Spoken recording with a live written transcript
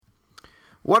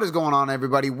What is going on,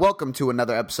 everybody? Welcome to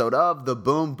another episode of the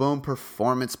Boom Boom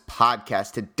Performance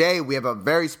Podcast. Today, we have a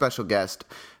very special guest,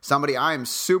 somebody I am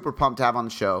super pumped to have on the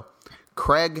show,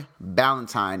 Craig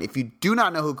Ballantyne. If you do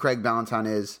not know who Craig Ballantyne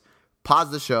is,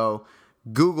 pause the show,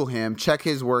 Google him, check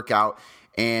his work out,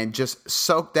 and just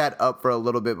soak that up for a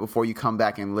little bit before you come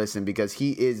back and listen, because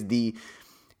he is the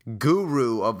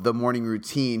guru of the morning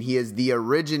routine. He is the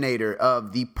originator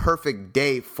of the perfect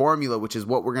day formula, which is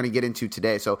what we're going to get into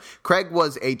today. So Craig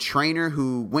was a trainer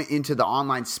who went into the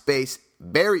online space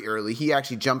very early. He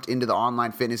actually jumped into the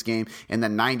online fitness game in the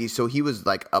 90s. So he was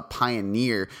like a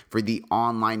pioneer for the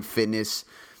online fitness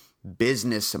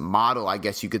business model, I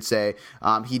guess you could say.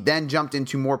 He then jumped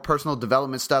into more personal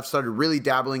development stuff, started really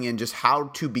dabbling in just how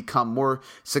to become more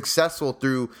successful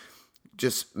through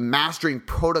just mastering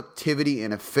productivity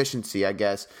and efficiency, I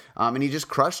guess. And he just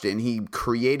crushed it. And he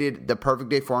created the perfect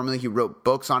day formula. He wrote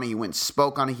books on it. He went and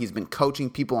spoke on it. He's been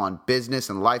coaching people on business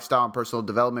and lifestyle and personal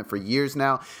development for years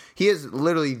now. He is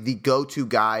literally the go-to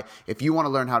guy if you want to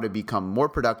learn how to become more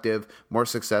productive, more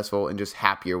successful, and just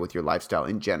happier with your lifestyle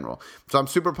in general. So I'm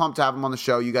super pumped to have him on the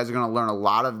show. You guys are going to learn a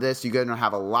lot of this. You're going to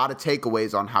have a lot of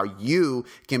takeaways on how you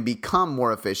can become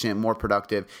more efficient, more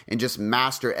productive, and just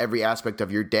master every aspect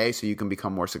of your day so you can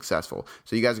become more successful.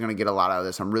 So you guys are going to get a lot out of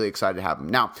this. I'm really excited to have him.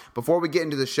 Now, before we get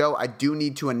into the show, I do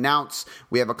need to announce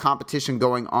we have a competition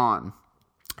going on.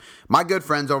 My good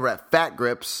friends over at Fat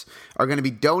Grips are going to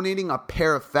be donating a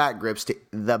pair of Fat Grips to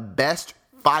the best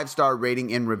 5-star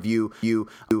rating and review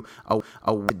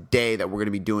a day that we're going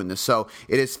to be doing this. So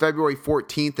it is February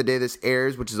 14th, the day this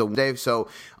airs, which is a Wednesday. So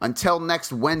until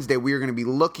next Wednesday, we are going to be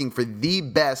looking for the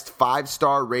best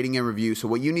 5-star rating and review. So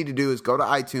what you need to do is go to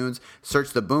iTunes, search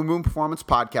the Boom Boom Performance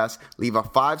Podcast, leave a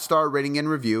 5-star rating and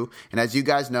review. And as you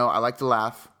guys know, I like to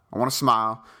laugh. I want to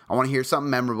smile. I want to hear something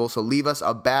memorable. So leave us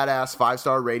a badass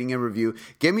 5-star rating and review.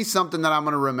 Give me something that I'm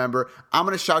going to remember. I'm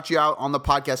going to shout you out on the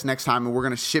podcast next time, and we're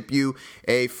going to ship you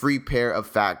a free pair of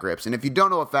Fat Grips. And if you don't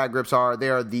know what Fat Grips are, they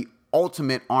are the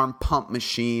ultimate arm pump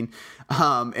machine,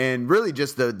 and really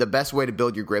just the best way to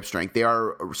build your grip strength. They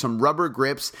are some rubber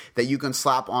grips that you can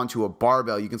slap onto a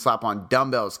barbell. You can slap on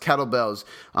dumbbells, kettlebells,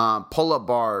 pull-up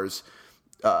bars,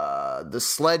 the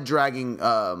sled dragging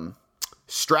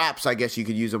straps, I guess you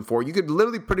could use them for. You could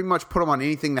literally pretty much put them on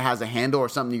anything that has a handle or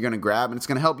something you're going to grab, and it's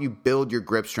going to help you build your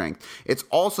grip strength. It's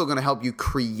also going to help you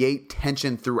create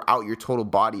tension throughout your total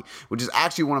body, which is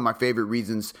actually one of my favorite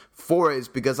reasons for it, is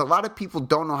because a lot of people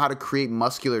don't know how to create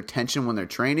muscular tension when they're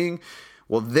training.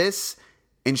 Well, this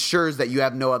ensures that you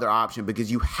have no other option,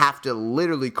 because you have to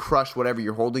literally crush whatever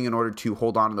you're holding in order to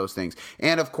hold on to those things.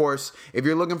 And of course, if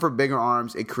you're looking for bigger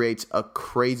arms, it creates a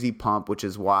crazy pump, which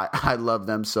is why I love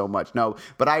them so much. No,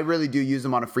 but I really do use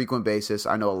them on a frequent basis.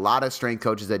 I know a lot of strength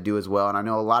coaches that do as well, and I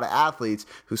know a lot of athletes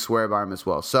who swear by them as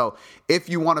well. So if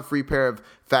you want a free pair of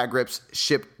Fat Grips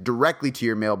shipped directly to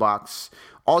your mailbox,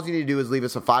 all you need to do is leave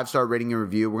us a 5-star rating and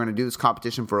review. We're going to do this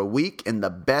competition for a week, and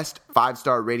the best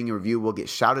 5-star rating and review will get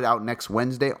shouted out next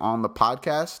Wednesday on the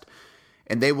podcast,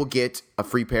 and they will get a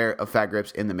free pair of Fat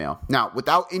Grips in the mail. Now,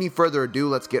 without any further ado,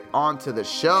 let's get on to the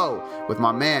show with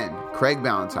my man, Craig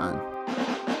Ballantyne.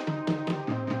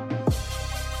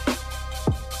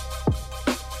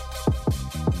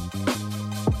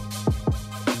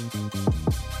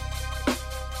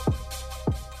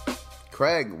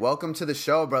 Craig, welcome to the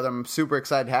show, brother. I'm super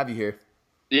excited to have you here.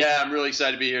 Yeah, I'm really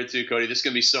excited to be here too, Cody. This is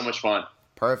going to be so much fun.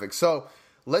 Perfect. So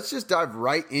let's just dive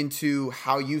right into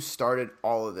how you started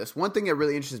all of this. One thing that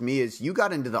really interests me is you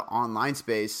got into the online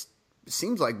space, it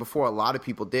seems like before a lot of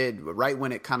people did, right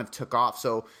when it kind of took off.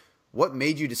 So what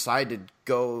made you decide to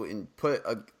go and put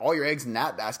all your eggs in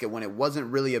that basket when it wasn't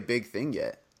really a big thing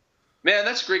yet? Man,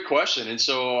 that's a great question. And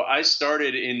so I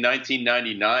started in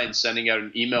 1999 sending out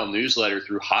an email newsletter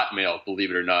through Hotmail,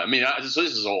 believe it or not. I mean, so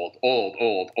this is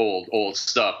old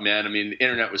stuff, man. I mean, the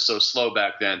internet was so slow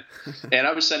back then. And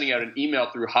I was sending out an email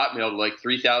through Hotmail to like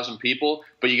 3,000 people,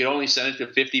 but you could only send it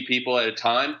to 50 people at a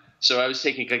time. So I was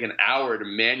taking like an hour to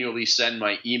manually send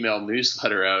my email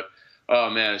newsletter out.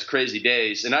 Oh, man, it's crazy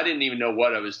days. And I didn't even know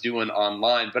what I was doing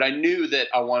online, but I knew that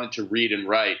I wanted to read and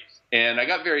write. And I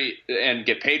got and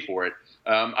get paid for it.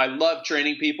 I love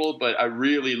training people, but I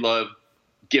really love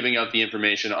giving out the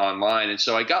information online. And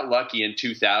so I got lucky in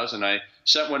 2000. I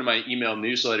sent one of my email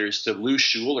newsletters to Lou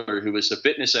Schuler, who was the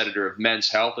fitness editor of Men's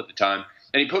Health at the time.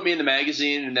 And he put me in the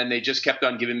magazine, and then they just kept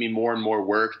on giving me more and more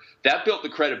work. That built the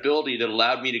credibility that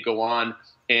allowed me to go on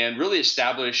and really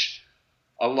establish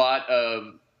a lot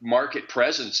of market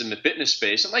presence in the fitness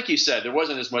space. And like you said, there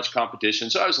wasn't as much competition.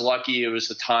 So I was lucky. It was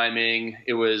the timing.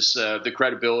 It was the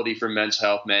credibility from Men's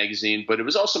Health magazine, but it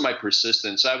was also my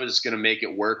persistence. I was going to make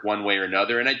it work one way or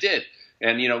another. And I did.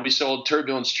 And, we sold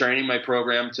Turbulence Training, my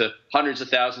program, to hundreds of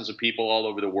thousands of people all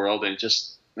over the world. And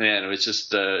just, man, it was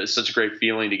just it's such a great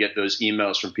feeling to get those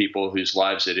emails from people whose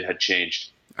lives it had changed.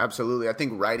 Absolutely. I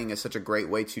think writing is such a great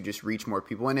way to just reach more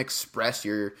people and express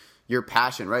your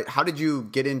passion, right? How did you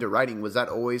get into writing? Was that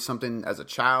always something as a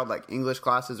child, like English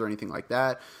classes or anything like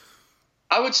that?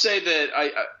 I would say that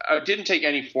I didn't take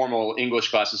any formal English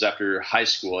classes after high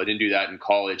school. I didn't do that in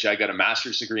college. I got a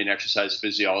master's degree in exercise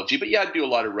physiology, but yeah, I do a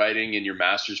lot of writing in your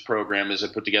master's program as I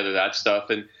put together that stuff.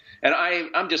 And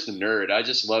I'm just a nerd. I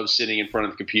just love sitting in front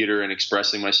of the computer and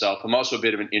expressing myself. I'm also a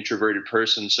bit of an introverted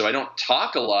person, so I don't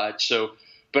talk a lot.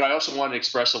 But I also want to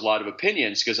express a lot of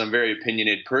opinions because I'm a very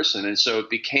opinionated person. And so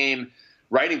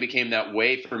writing became that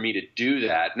way for me to do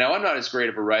that. Now, I'm not as great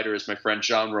of a writer as my friend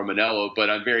John Romanello, but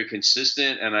I'm very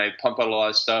consistent and I pump out a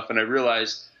lot of stuff. And I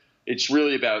realized it's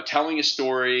really about telling a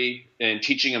story and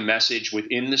teaching a message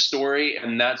within the story.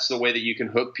 And that's the way that you can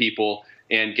hook people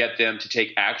and get them to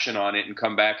take action on it and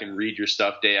come back and read your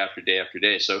stuff day after day after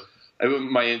day. So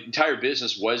my entire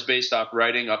business was based off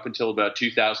writing up until about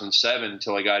 2007,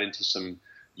 until I got into some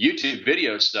YouTube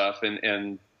video stuff. And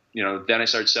then I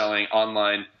started selling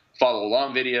online follow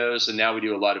along videos, and now we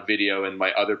do a lot of video in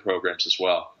my other programs as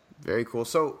well. Very cool.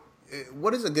 So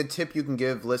what is a good tip you can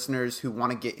give listeners who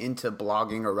want to get into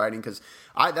blogging or writing? Because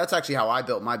that's actually how I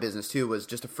built my business too, was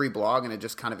just a free blog, and it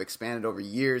just kind of expanded over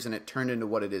years and it turned into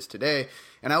what it is today.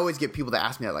 And I always get people that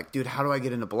ask me that, like, dude, how do I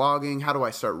get into blogging? How do I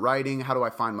start writing? How do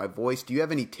I find my voice? Do you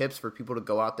have any tips for people to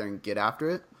go out there and get after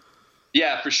it?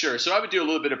 Yeah, for sure. So I would do a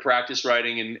little bit of practice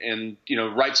writing and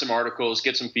write some articles,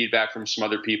 get some feedback from some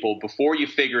other people before you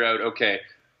figure out, okay,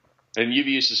 and you've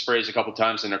used this phrase a couple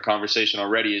times in our conversation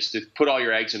already, is to put all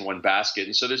your eggs in one basket.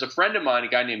 And so there's a friend of mine, a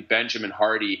guy named Benjamin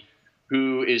Hardy,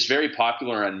 who is very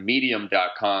popular on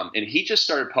Medium.com. And he just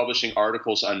started publishing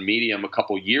articles on Medium a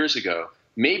couple years ago,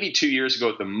 maybe 2 years ago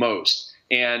at the most.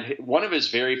 And one of his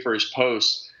very first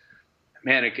posts,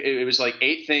 man, it was like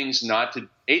 8 things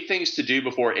to do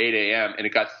before 8 a.m. and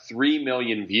it got 3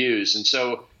 million views. And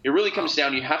so it really comes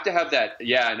down, you have to have that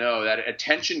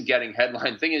attention-getting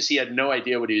headline. Thing is, he had no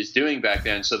idea what he was doing back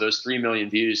then, so those 3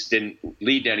 million views didn't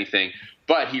lead to anything.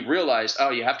 But he realized,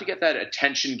 you have to get that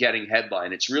attention-getting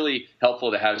headline. It's really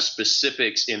helpful to have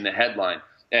specifics in the headline.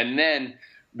 And then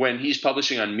when he's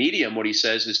publishing on Medium, what he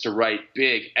says is to write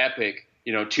big, epic,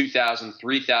 2,000,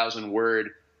 3,000 word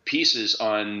pieces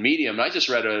on Medium. And I just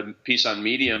read a piece on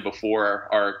Medium before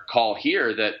our call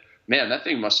here that, man, that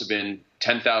thing must have been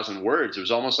 10,000 words. It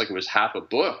was almost like it was half a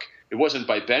book. It wasn't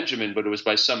by Benjamin, but it was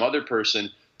by some other person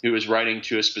who was writing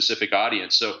to a specific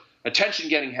audience. So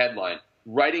attention-getting headline,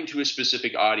 writing to a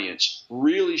specific audience,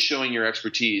 really showing your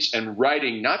expertise, and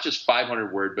writing not just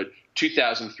 500 word, but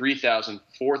 2,000, 3,000,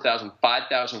 4,000,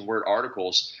 5,000 word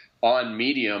articles on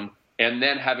Medium, and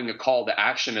then having a call to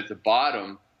action at the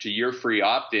bottom to your free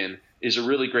opt-in is a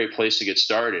really great place to get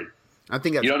started. I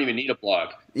think you don't even need a blog.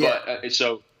 Yeah.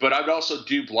 But I would also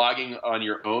do blogging on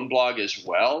your own blog as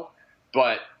well.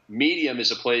 But Medium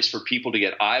is a place for people to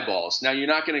get eyeballs. Now, you're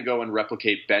not going to go and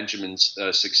replicate Benjamin's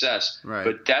success, right,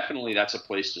 but definitely that's a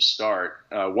place to start,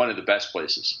 one of the best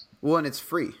places. Well, and it's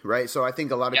free, right? So I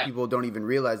think a lot of people don't even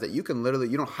realize that you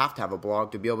don't have to have a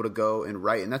blog to be able to go and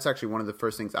write. And that's actually one of the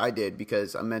first things I did,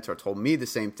 because a mentor told me the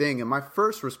same thing. And my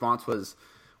first response was,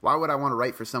 why would I want to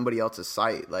write for somebody else's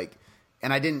site?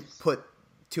 And I didn't put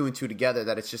 2 and 2 together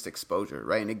that it's just exposure,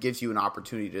 right? And it gives you an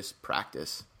opportunity to just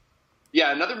practice.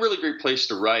 Yeah, another really great place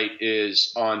to write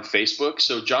is on Facebook.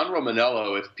 So John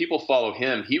Romanello, if people follow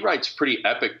him, he writes pretty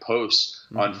epic posts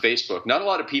on Facebook. Not a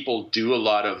lot of people do a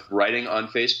lot of writing on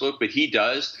Facebook, but he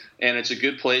does, and it's a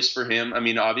good place for him. I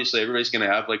mean, obviously, everybody's going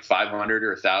to have like 500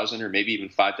 or 1,000 or maybe even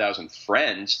 5,000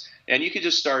 friends, and you could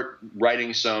just start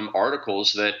writing some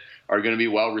articles that are going to be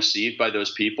well received by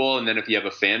those people. And then if you have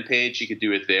a fan page, you could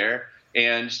do it there.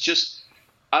 And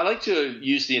I like to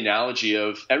use the analogy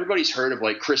of, everybody's heard of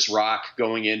like Chris Rock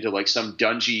going into like some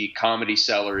dungy comedy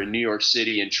cellar in New York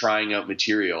City and trying out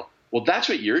material. Well, that's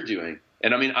what you're doing.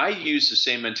 And I mean, I use the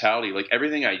same mentality. Like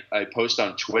everything I post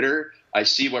on Twitter, I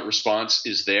see what response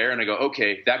is there and I go,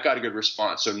 okay, that got a good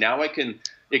response. So now it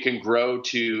can grow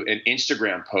to an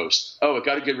Instagram post. Oh, it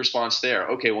got a good response there.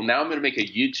 Okay, well, now I'm going to make a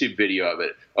YouTube video of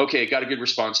it. Okay, it got a good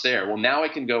response there. Well, now I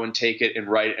can go and take it and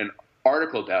write an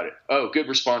article about it. Oh, good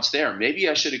response there. Maybe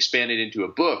I should expand it into a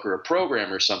book or a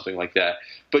program or something like that.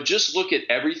 But just look at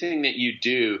everything that you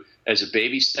do as a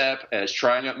baby step, as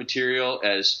trying out material,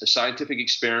 as a scientific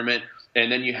experiment,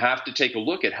 and then you have to take a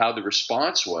look at how the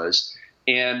response was.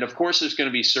 And of course, there's going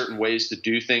to be certain ways to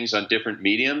do things on different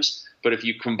mediums, but if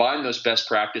you combine those best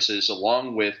practices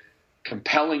along with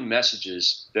compelling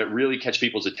messages that really catch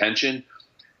people's attention,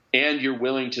 and you're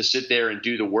willing to sit there and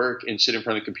do the work and sit in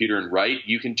front of the computer and write,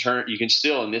 you can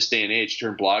still, in this day and age,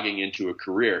 turn blogging into a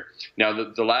career.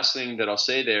 Now, the last thing that I'll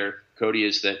say there, Cody,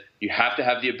 is that you have to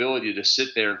have the ability to sit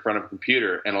there in front of a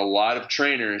computer. And a lot of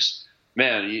trainers,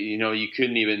 man, you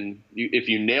couldn't even, if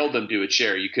you nailed them to a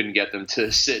chair, you couldn't get them to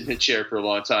sit in a chair for a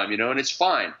long time, and it's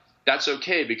fine. That's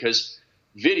okay, because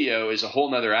video is a whole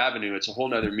nother avenue. It's a whole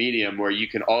nother medium where you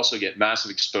can also get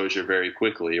massive exposure very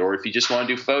quickly, or if you just want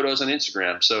to do photos on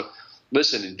Instagram. So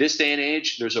listen, in this day and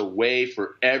age, there's a way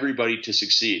for everybody to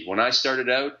succeed. When I started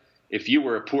out, if you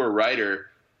were a poor writer,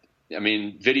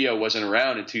 video wasn't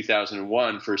around in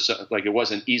 2001 it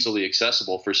wasn't easily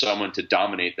accessible for someone to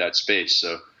dominate that space.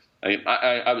 So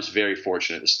I was very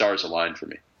fortunate. The stars aligned for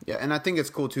me. Yeah, and I think it's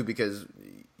cool too, because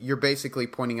you're basically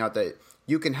pointing out that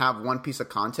you can have one piece of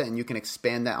content and you can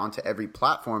expand that onto every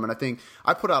platform. And I think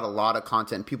I put out a lot of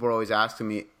content. People are always asking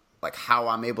me like how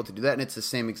I'm able to do that. And it's the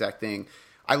same exact thing.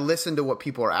 I listen to what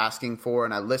people are asking for,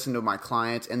 and I listen to my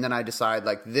clients, and then I decide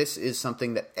like this is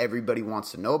something that everybody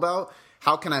wants to know about.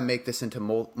 How can I make this into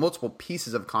multiple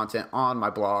pieces of content on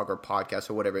my blog or podcast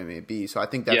or whatever it may be? So I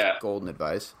think that's golden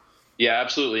advice. Yeah,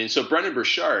 absolutely. And so Brendon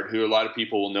Burchard, who a lot of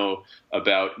people will know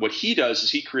about, what he does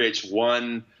is he creates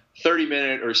one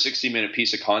 30-minute or 60-minute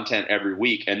piece of content every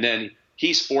week. And then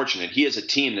he's fortunate. He has a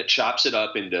team that chops it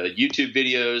up into YouTube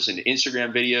videos, into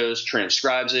Instagram videos,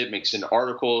 transcribes it, makes it into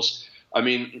articles.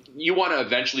 You want to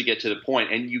eventually get to the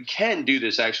point, and you can do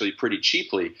this actually pretty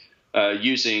cheaply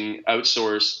using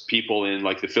outsourced people in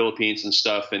like the Philippines and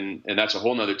stuff. And that's a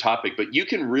whole nother topic. But you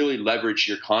can really leverage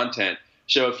your content.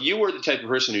 So if you were the type of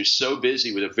person who's so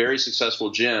busy with a very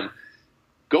successful gym,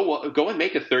 go and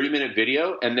make a 30-minute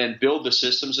video and then build the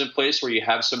systems in place where you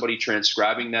have somebody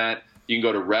transcribing that. You can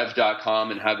go to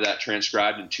rev.com and have that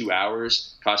transcribed in 2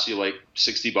 hours. Costs you like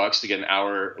 $60 to get an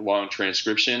hour-long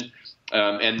transcription.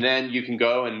 And then you can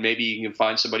go and maybe you can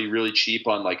find somebody really cheap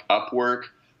on like Upwork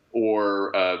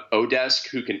or Odesk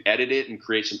who can edit it and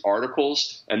create some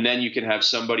articles. And then you can have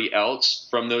somebody else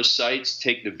from those sites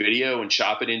take the video and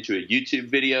chop it into a YouTube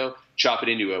video, chop it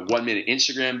into a 1-minute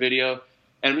Instagram video.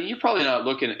 And you're probably not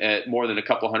looking at more than a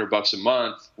couple $100 a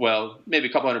month. Well, maybe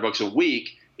a couple $100 a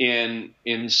week in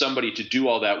somebody to do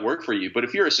all that work for you. But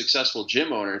if you're a successful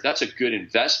gym owner, that's a good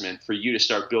investment for you to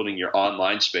start building your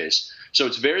online space. So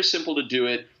it's very simple to do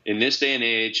it in this day and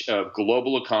age of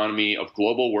global economy, of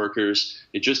global workers.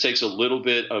 It just takes a little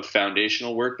bit of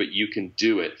foundational work, but you can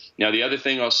do it. Now, the other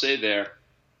thing I'll say there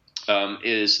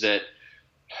is that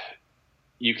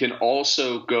you can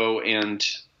also go and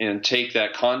take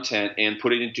that content and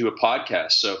put it into a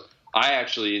podcast. So I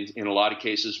actually, in a lot of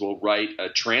cases, will write a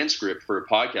transcript for a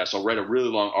podcast. I'll write a really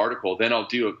long article. Then I'll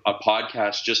do a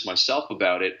podcast just myself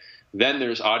about it. Then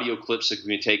there's audio clips that can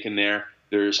be taken there.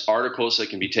 There's articles that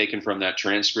can be taken from that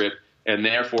transcript. And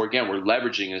therefore, again, we're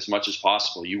leveraging as much as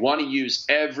possible. You want to use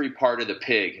every part of the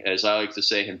pig, as I like to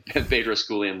say, and Pedro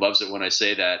Sculian loves it when I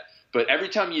say that. But every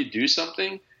time you do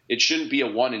something, it shouldn't be a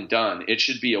one and done. It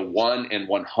should be a 1 in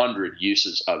 100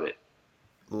 uses of it.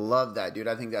 Love that, dude.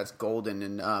 I think that's golden.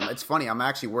 And it's funny, I'm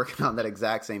actually working on that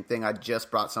exact same thing. I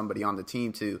just brought somebody on the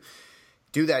team to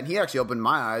do that. And he actually opened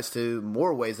my eyes to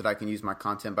more ways that I can use my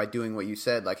content by doing what you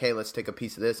said. Like, hey, let's take a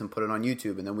piece of this and put it on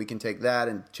YouTube. And then we can take that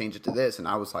and change it to this. And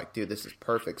I was like, dude, this is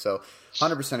perfect. So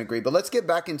 100% agree. But let's get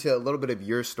back into a little bit of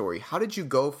your story. How did you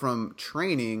go from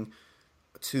training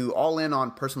to all in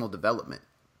on personal development?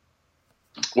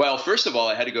 Well, first of all,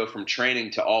 I had to go from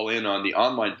training to all in on the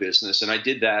online business. And I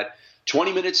did that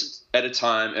 20 minutes at a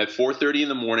time at 4:30 in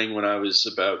the morning when I was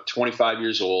about 25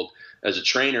 years old as a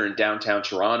trainer in downtown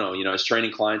Toronto. I was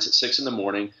training clients at 6 in the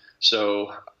morning.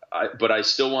 But I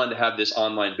still wanted to have this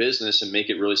online business and make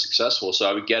it really successful. So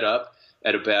I would get up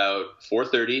at about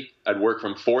 4:30. I'd work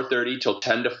from 4:30 till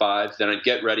 10 to 5. Then I'd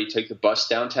get ready, take the bus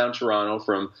downtown Toronto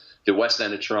from the west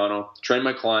end of Toronto, train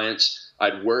my clients.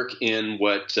 I'd work in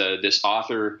what this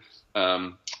author,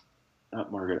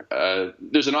 not Margaret,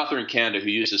 there's an author in Canada who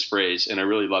used this phrase, and I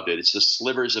really loved it. It's the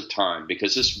slivers of time,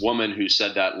 because this woman who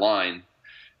said that line,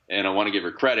 and I want to give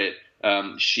her credit,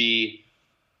 she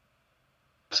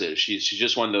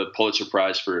just won the Pulitzer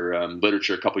Prize for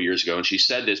literature a couple years ago, and she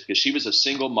said this because she was a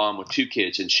single mom with 2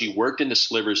 kids, and she worked in the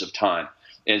slivers of time.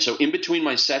 And so in between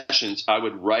my sessions, I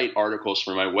would write articles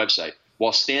for my website.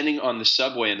 While standing on the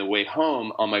subway on the way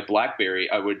home on my BlackBerry,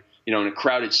 I would, in a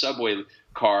crowded subway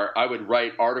car, I would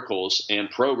write articles and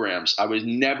programs. I was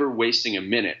never wasting a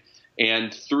minute.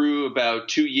 And through about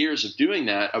 2 years of doing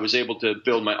that, I was able to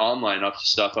build my online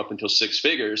stuff up until 6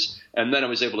 figures. And then I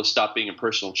was able to stop being a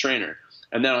personal trainer.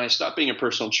 And then when I stopped being a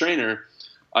personal trainer,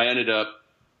 I ended up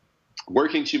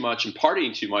working too much and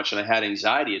partying too much, and I had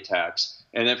anxiety attacks.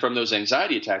 And then from those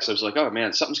anxiety attacks, I was like, oh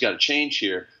man, something's got to change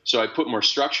here. So I put more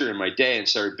structure in my day and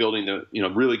started building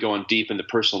really going deep into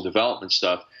personal development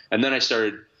stuff. And then I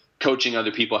started coaching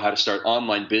other people how to start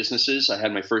online businesses. I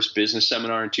had my first business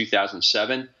seminar in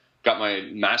 2007, got my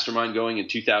mastermind going in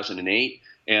 2008.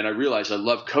 And I realized I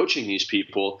love coaching these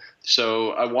people.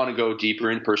 So I want to go deeper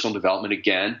in personal development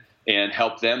again and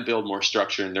help them build more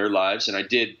structure in their lives. And I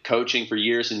did coaching for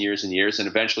years and years and years. And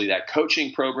eventually that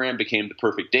coaching program became the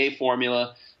Perfect Day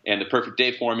Formula. And the Perfect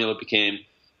Day Formula became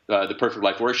the Perfect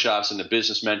Life Workshops and the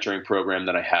business mentoring program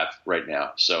that I have right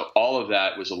now. So all of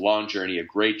that was a long journey, a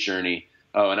great journey.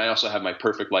 Oh, and I also have my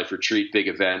Perfect Life Retreat big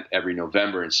event every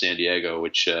November in San Diego,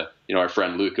 which our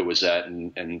friend Luca was at,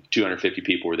 and 250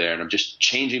 people were there. And I'm just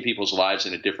changing people's lives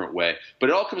in a different way. But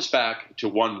it all comes back to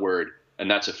one word,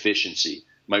 and that's efficiency.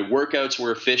 My workouts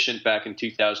were efficient back in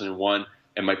 2001,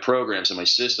 and my programs and my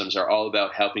systems are all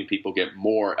about helping people get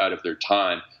more out of their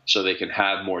time so they can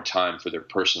have more time for their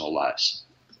personal lives.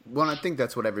 Well, I think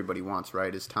that's what everybody wants,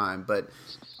 right, is time. But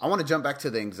I want to jump back to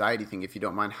the anxiety thing, if you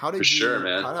don't mind. How did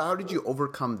you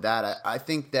overcome that? I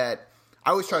think that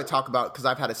I always try to talk about, because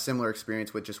I've had a similar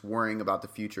experience with just worrying about the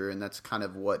future, and that's kind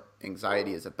of what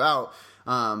anxiety is about.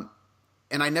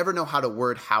 And I never know how to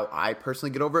word how I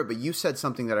personally get over it, but you said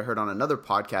something that I heard on another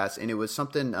podcast, and it was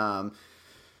something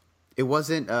it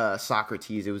wasn't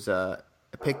Socrates, it was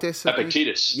Epictetus.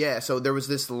 Epictetus. Yeah, so there was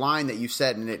this line that you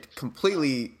said, and it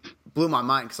completely blew my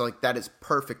mind, because like, that is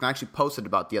perfect. And I actually posted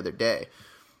about the other day.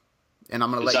 And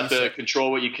I'm going to let you say. Is that the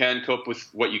control what you can, cope with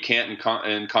what you can't,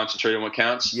 and concentrate on what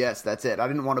counts? Yes, that's it. I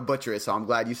didn't want to butcher it, so I'm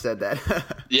glad you said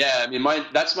that. Yeah, I mean,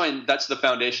 that's the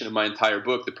foundation of my entire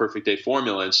book, The Perfect Day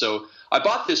Formula. And so I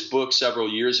bought this book several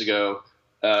years ago.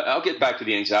 I'll get back to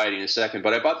the anxiety in a second,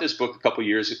 but I bought this book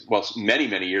many,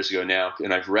 many years ago now,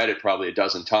 and I've read it probably a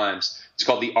dozen times. It's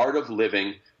called The Art of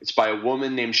Living. It's by a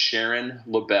woman named Sharon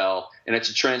Lebel, and it's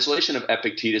a translation of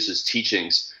Epictetus's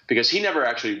teachings, because he never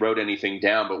actually wrote anything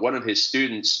down, but one of his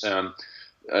students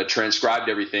transcribed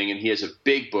everything, and he has a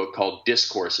big book called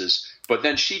Discourses. But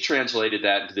then she translated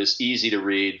that into this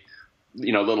easy-to-read,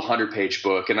 little 100-page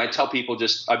book. And I tell people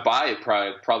I buy it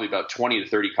probably about 20 to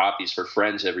 30 copies for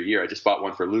friends every year. I just bought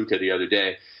one for Luca the other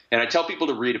day. And I tell people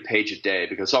to read a page a day,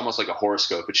 because it's almost like a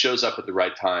horoscope. It shows up at the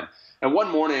right time. And one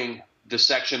morning, the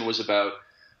section was about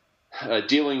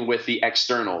dealing with the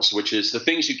externals, which is the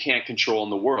things you can't control in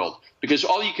the world. Because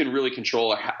all you can really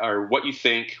control are what you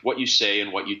think, what you say,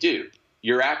 and what you do,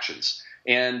 your actions.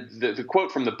 And the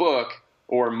quote from the book,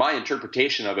 or my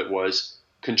interpretation of it, was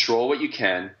control what you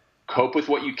can, cope with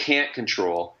what you can't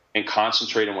control, and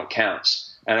concentrate on what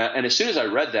counts. And as soon as I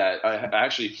read that, I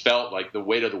actually felt like the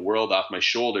weight of the world off my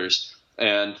shoulders.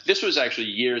 And this was actually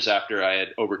years after I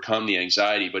had overcome the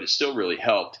anxiety, but it still really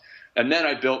helped. And then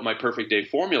I built my Perfect Day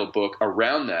Formula book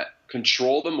around that.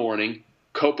 Control the morning,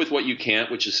 cope with what you can't,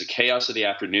 which is the chaos of the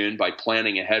afternoon, by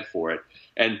planning ahead for it,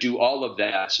 and do all of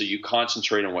that so you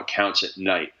concentrate on what counts at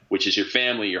night, which is your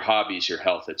family, your hobbies, your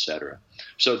health, etc.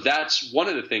 So that's one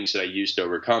of the things that I used to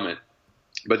overcome it.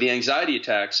 But the anxiety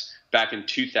attacks back in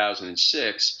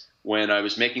 2006, when I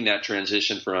was making that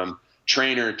transition from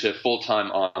trainer to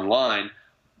full-time online,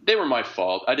 they were my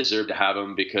fault. I deserved to have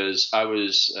them, because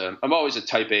I'm always a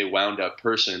type A wound up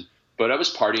person, but I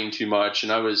was partying too much,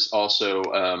 and I was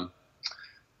also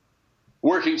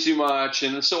working too much.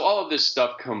 And so all of this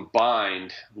stuff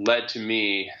combined led to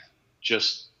me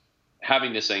just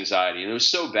having this anxiety. And it was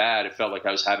so bad, it felt like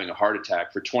I was having a heart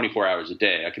attack for 24 hours a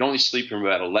day. I could only sleep from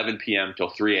about 11 p.m. till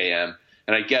 3 a.m.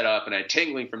 And I'd get up, and I had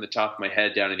tingling from the top of my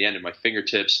head down to the end of my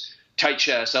fingertips, tight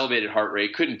chest, elevated heart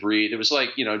rate, couldn't breathe. It was like,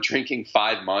 drinking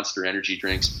 5 Monster energy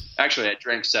drinks. Actually, I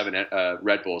drank 7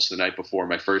 Red Bulls the night before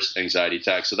my first anxiety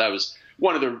attack. So that was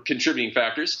one of the contributing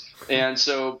factors. And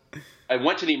so I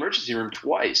went to the emergency room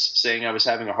twice saying I was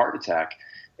having a heart attack.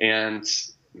 And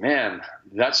man,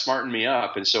 that smartened me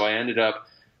up. And so I ended up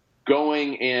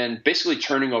going and basically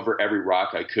turning over every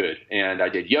rock I could. And I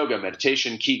did yoga,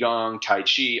 meditation, Qigong, Tai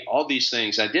Chi, all these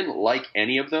things. I didn't like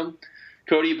any of them,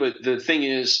 Cody, but the thing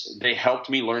is, they helped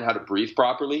me learn how to breathe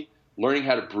properly. Learning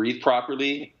how to breathe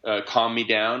properly calmed me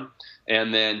down.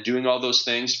 And then doing all those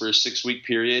things for a 6-week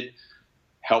period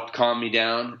helped calm me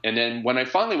down. And then when I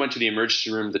finally went to the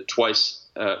emergency room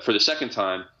for the second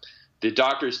time, the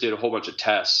doctors did a whole bunch of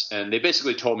tests, and they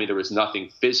basically told me there was nothing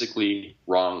physically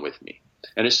wrong with me.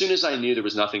 And as soon as I knew there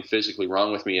was nothing physically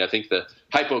wrong with me, I think the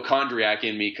hypochondriac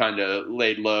in me kind of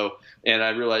laid low, and I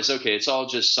realized, okay, it's all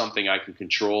just something I can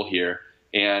control here.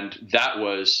 And that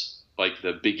was like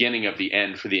the beginning of the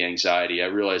end for the anxiety. I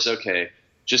realized, okay,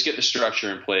 just get the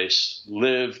structure in place,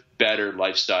 live better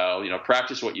lifestyle,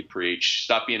 practice what you preach,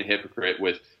 stop being a hypocrite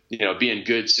with being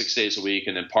good 6 days a week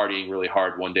and then partying really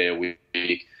hard 1 day a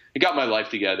week. I got my life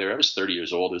together. I was 30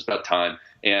 years old. It was about time.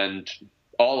 And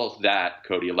all of that,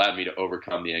 Cody, allowed me to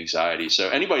overcome the anxiety. So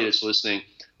anybody that's listening,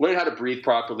 learn how to breathe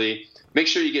properly. Make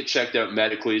sure you get checked out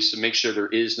medically, so make sure there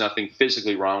is nothing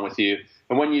physically wrong with you.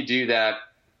 And when you do that,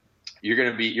 you're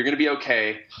gonna be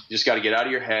okay. You just got to get out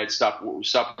of your head. Stop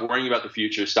worrying about the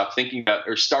future. Start thinking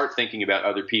about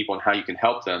other people and how you can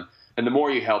help them. And the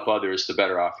more you help others, the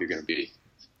better off you're going to be.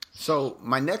 So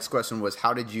my next question was,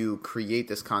 how did you create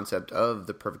this concept of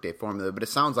the Perfect Day Formula? But it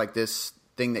sounds like this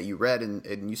thing that you read,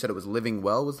 and you said it was Living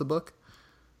Well was the book?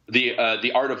 The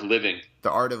Art of Living. The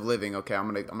Art of Living. Okay,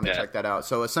 I'm gonna check that out.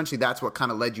 So essentially, that's what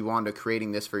kind of led you on to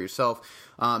creating this for yourself.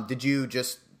 Did you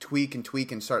just tweak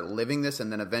and start living this,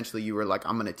 and then eventually you were like,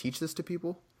 I'm going to teach this to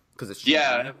people? Because it's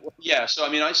yeah. So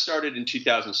I started in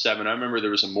 2007. I remember there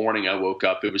was a morning I woke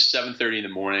up. It was 7:30 in the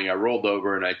morning. I rolled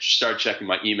over and I started checking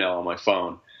my email on my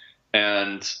phone,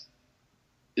 and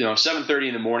 7:30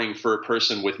 in the morning for a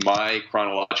person with my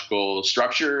chronological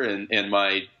structure and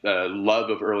my love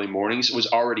of early mornings, it was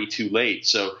already too late.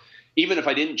 So even if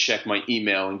I didn't check my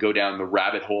email and go down the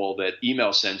rabbit hole that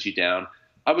email sends you down,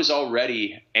 I was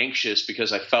already anxious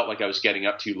because I felt like I was getting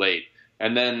up too late.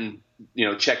 And then,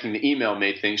 checking the email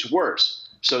made things worse.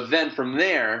 So then from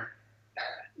there,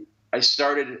 I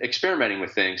started experimenting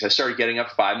with things. I started getting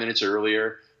up 5 minutes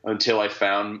earlier until I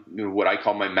found what I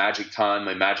call my magic time,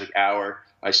 my magic hour.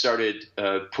 I started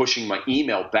pushing my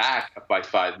email back by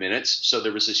 5 minutes. So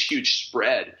there was this huge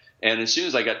spread. And as soon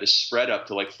as I got this spread up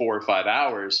to like 4 or 5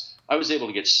 hours, I was able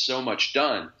to get so much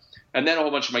done. And then a whole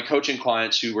bunch of my coaching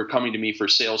clients who were coming to me for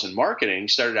sales and marketing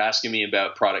started asking me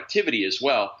about productivity as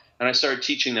well. And I started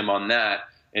teaching them on that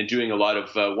and doing a lot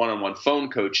of one-on-one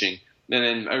phone coaching. And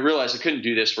then I realized I couldn't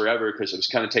do this forever because it was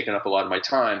kind of taking up a lot of my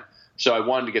time. So I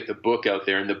wanted to get the book out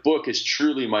there. And the book is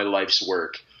truly my life's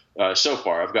work so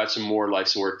far. I've got some more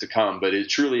life's work to come, but it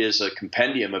truly is a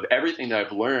compendium of everything that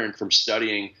I've learned from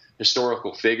studying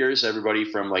historical figures, everybody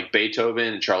from like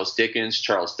Beethoven and Charles Dickens,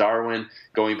 Charles Darwin,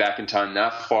 going back in time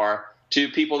that far, to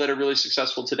people that are really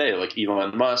successful today, like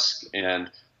Elon Musk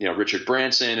and Richard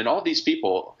Branson and all these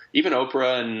people, even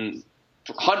Oprah and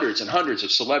hundreds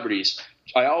of celebrities.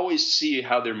 I always see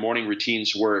how their morning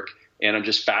routines work, and I'm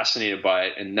just fascinated by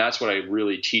it. And that's what I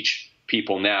really teach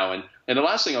people now. And the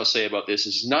last thing I'll say about this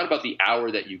is it's not about the hour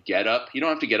that you get up. You don't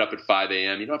have to get up at 5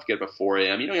 a.m. You don't have to get up at 4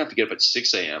 a.m. You don't have to get up at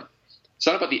 6 a.m. It's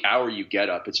not about the hour you get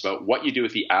up. It's about what you do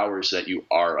with the hours that you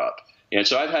are up. And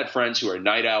so I've had friends who are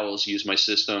night owls use my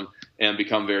system and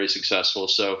become very successful.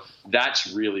 So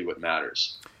that's really what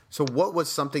matters. So what was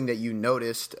something that you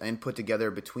noticed and put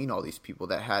together between all these people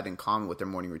that had in common with their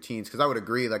morning routines? Because I would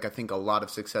agree, I think a lot of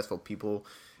successful people,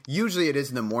 usually it is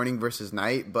in the morning versus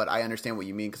night, but I understand what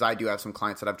you mean because I do have some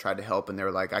clients that I've tried to help and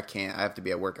they're like, I can't, I have to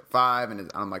be at work at 5.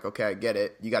 And I'm like, okay, I get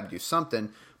it. You got to do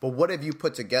something. But what have you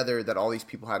put together that all these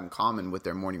people had in common with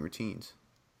their morning routines?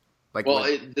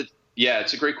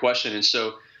 It's a great question. And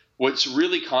so what's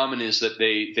really common is that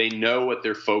they know what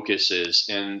their focus is,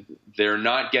 and they're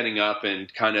not getting up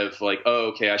and kind of like, oh,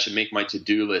 okay, I should make my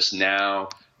to-do list now.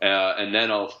 And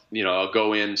then I'll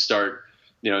go in and start,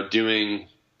 doing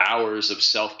hours of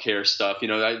self-care stuff.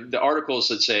 The articles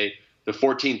that say the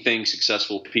 14 things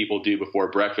successful people do before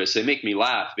breakfast, they make me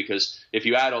laugh because if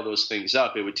you add all those things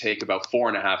up, it would take about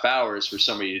 4.5 hours for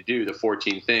somebody to do the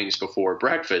 14 things before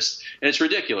breakfast. And it's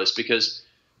ridiculous because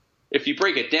if you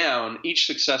break it down, each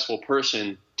successful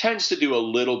person tends to do a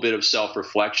little bit of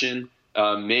self-reflection,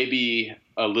 maybe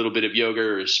a little bit of yoga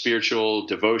or spiritual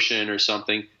devotion or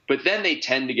something, but then they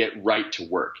tend to get right to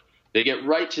work. They get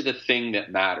right to the thing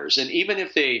that matters. And even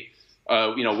if they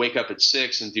wake up at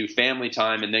 6 and do family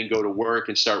time and then go to work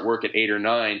and start work at 8 or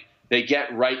 9, they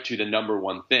get right to the number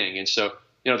one thing. And so,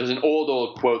 there's an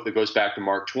old quote that goes back to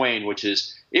Mark Twain, which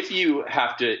is, if you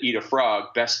have to eat a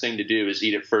frog, best thing to do is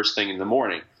eat it first thing in the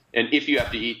morning. And if you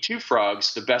have to eat 2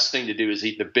 frogs, the best thing to do is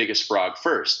eat the biggest frog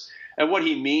first. And what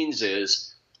he means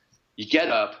is you get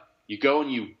up, you go and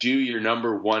you do your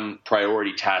number one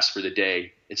priority task for the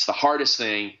day. It's the hardest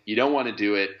thing. You don't want to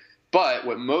do it. But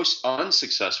what most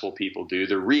unsuccessful people do,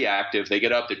 they're reactive. They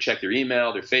get up, they check their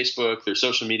email, their Facebook, their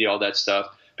social media, all that stuff,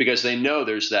 because they know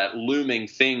there's that looming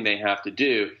thing they have to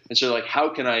do. And so like, how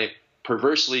can I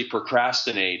perversely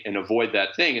procrastinate and avoid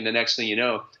that thing? And the next thing you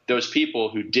know, those people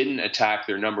who didn't attack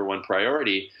their number one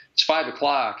priority, it's 5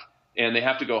 o'clock and they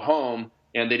have to go home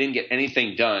and they didn't get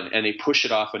anything done and they push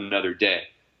it off another day.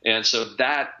 And so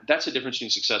that's the difference between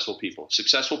successful people.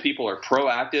 Successful people are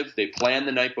proactive. They plan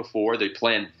the night before. They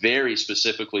plan very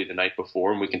specifically the night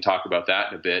before, and we can talk about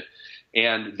that in a bit.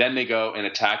 And then they go and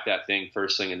attack that thing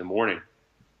first thing in the morning.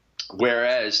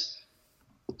 Whereas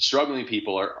struggling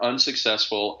people are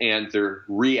unsuccessful and they're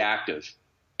reactive.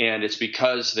 And it's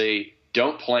because they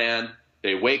don't plan.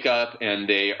 They wake up and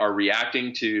they are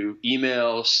reacting to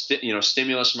emails,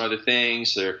 stimulus from other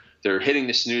things. They're hitting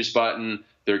the snooze button.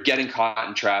 They're getting caught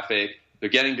in traffic. They're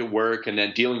getting to work and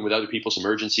then dealing with other people's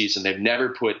emergencies, and they've never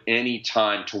put any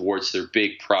time towards their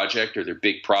big project or their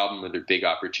big problem or their big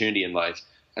opportunity in life,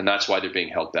 and that's why they're being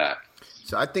held back.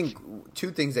 So I think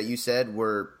two things that you said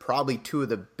were probably two of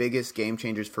the biggest game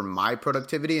changers for my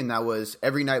productivity, and that was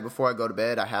every night before I go to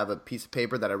bed, I have a piece of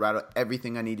paper that I write out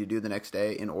everything I need to do the next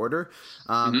day in order,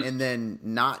 and then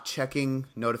not checking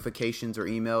notifications or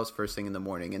emails first thing in the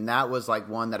morning. And that was like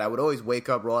one that I would always wake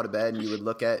up, roll out of bed, and you would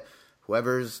look at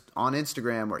whoever's on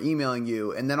Instagram or emailing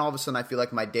you, and then all of a sudden I feel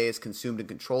like my day is consumed and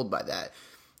controlled by that.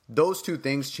 Those two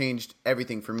things changed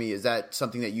everything for me. Is that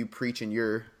something that you preach in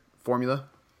your formula?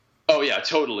 Oh yeah,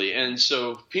 totally. And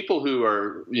so people who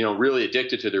are, really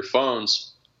addicted to their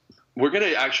phones, we're going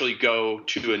to actually go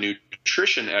to a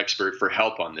nutrition expert for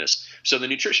help on this. So the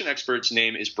nutrition expert's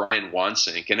name is Brian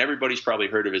Wansink, and everybody's probably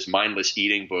heard of his mindless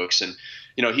eating books. And,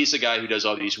 he's the guy who does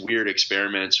all these weird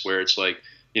experiments where it's like,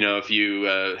 if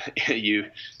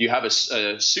you have a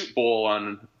soup bowl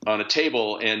on a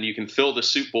table and you can fill the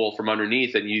soup bowl from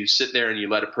underneath, and you sit there and you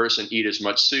let a person eat as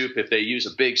much soup. If they use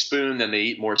a big spoon, then they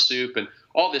eat more soup and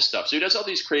all this stuff. So he does all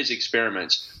these crazy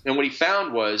experiments. And what he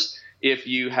found was if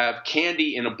you have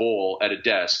candy in a bowl at a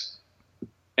desk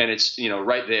and it's,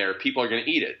 right there, people are going to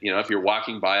eat it. If you're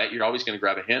walking by it, you're always going to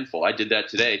grab a handful. I did that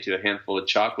today to a handful of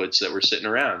chocolates that were sitting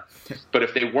around. But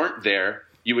if they weren't there,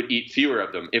 you would eat fewer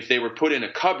of them. If they were put in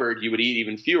a cupboard, you would eat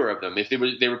even fewer of them. If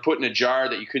they were put in a jar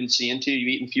that you couldn't see into, you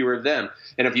eat even fewer of them.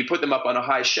 And if you put them up on a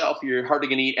high shelf, you're hardly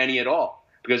going to eat any at all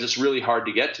because it's really hard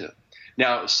to get to them.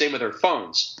 Now, same with our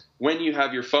phones. When you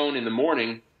have your phone in the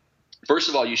morning, first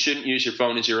of all, you shouldn't use your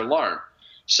phone as your alarm.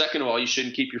 Second of all, you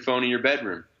shouldn't keep your phone in your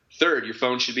bedroom. Third, your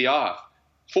phone should be off.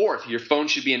 Fourth, your phone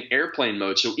should be in airplane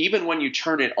mode. So even when you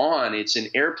turn it on, it's in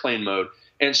airplane mode.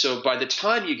 And so by the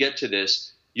time you get to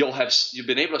this, you've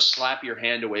been able to slap your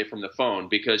hand away from the phone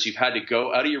because you've had to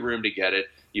go out of your room to get it.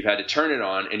 You've had to turn it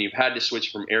on, and you've had to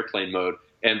switch from airplane mode.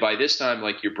 And by this time,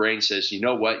 like, your brain says, you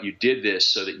know what, you did this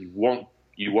so that you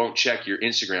won't check your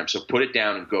Instagram. So put it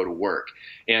down and go to work.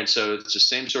 And so it's the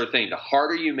same sort of thing. The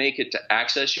harder you make it to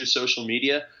access your social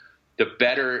media,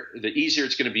 the easier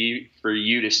it's going to be for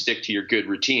you to stick to your good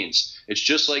routines. It's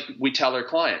just like we tell our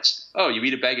clients, oh, you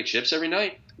eat a bag of chips every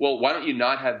night? Well, why don't you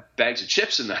not have bags of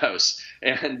chips in the house?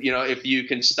 And, if you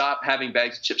can stop having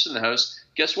bags of chips in the house,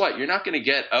 guess what? You're not going to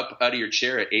get up out of your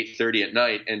chair at 8:30 at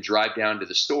night and drive down to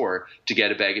the store to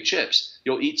get a bag of chips.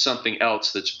 You'll eat something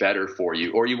else that's better for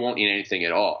you, or you won't eat anything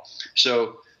at all.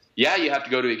 So, yeah, you have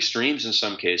to go to extremes in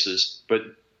some cases, but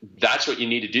that's what you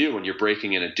need to do when you're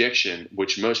breaking an addiction,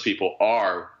 which most people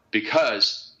are,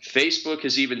 because Facebook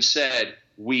has even said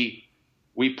we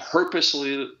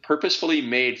purposefully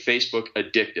made Facebook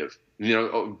addictive.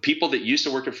 People that used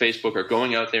to work at Facebook are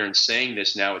going out there and saying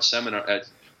this now at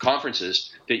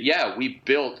conferences that, yeah, we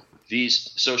built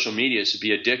these social medias to be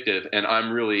addictive, and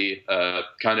I'm really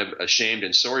kind of ashamed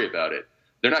and sorry about it.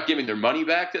 They're not giving their money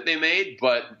back that they made,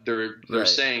 but they're right.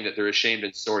 Saying that they're ashamed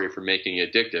and sorry for making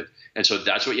it addictive. And so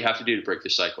that's what you have to do to break the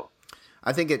cycle.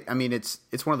 I think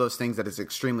it's one of those things that is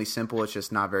extremely simple. It's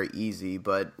just not very easy.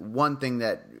 But one thing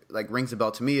that rings a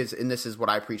bell to me is, and this is what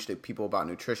I preach to people about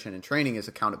nutrition and training, is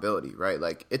accountability, right?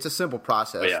 Like, it's a simple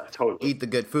process. Oh, yeah, totally. Eat the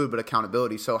good food, but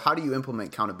accountability. So how do you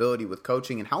implement accountability with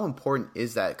coaching, and how important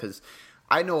is that? Because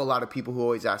I know a lot of people who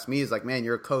always ask me is like, man,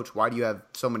 you're a coach. Why do you have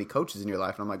so many coaches in your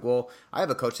life? And I'm like, well, I have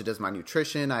a coach that does my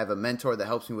nutrition. I have a mentor that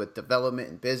helps me with development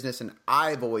and business. And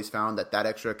I've always found that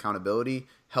extra accountability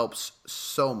helps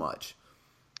so much.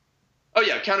 Oh,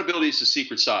 yeah. Accountability is the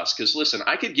secret sauce. Because, listen,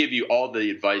 I could give you all the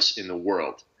advice in the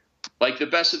world. Like, the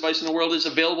best advice in the world is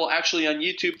available actually on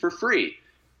YouTube for free.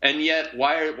 And yet,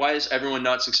 why is everyone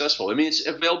not successful? I mean, it's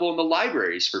available in the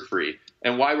libraries for free.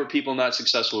 And why were people not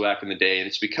successful back in the day? And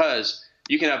it's because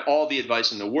you can have all the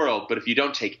advice in the world, but if you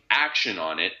don't take action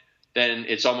on it, then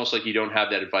it's almost like you don't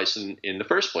have that advice in the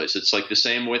first place. It's like the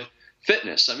same with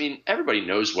fitness. I mean, everybody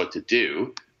knows what to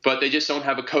do, but they just don't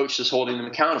have a coach that's holding them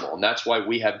accountable. And that's why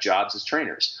we have jobs as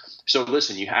trainers. So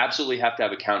listen, you absolutely have to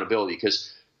have accountability,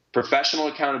 because professional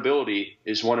accountability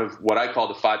is one of what I call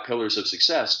the 5 pillars of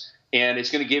success. And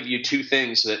it's going to give you 2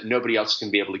 things that nobody else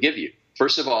can be able to give you.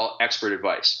 First of all, expert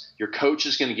advice. Your coach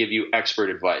is going to give you expert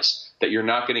advice that you're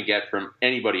not going to get from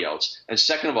anybody else. And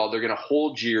second of all, they're going to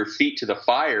hold your feet to the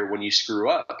fire when you screw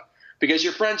up, because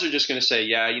your friends are just going to say,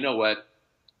 yeah, you know what?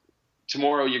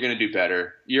 Tomorrow you're going to do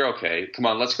better. You're okay. Come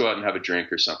on, let's go out and have a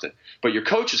drink or something. But your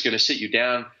coach is going to sit you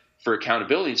down for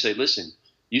accountability and say, listen,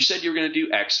 you said you were going to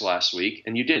do X last week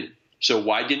and you didn't. So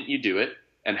why didn't you do it?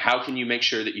 And how can you make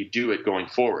sure that you do it going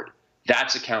forward?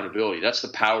 That's accountability. That's the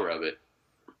power of it.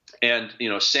 And,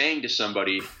 saying to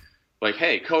somebody like,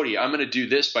 hey, Cody, I'm going to do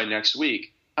this by next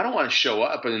week. I don't want to show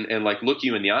up and like look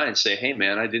you in the eye and say, hey,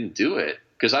 man, I didn't do it,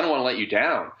 because I don't want to let you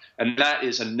down. And that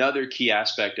is another key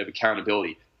aspect of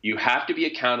accountability. You have to be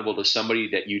accountable to somebody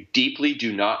that you deeply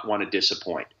do not want to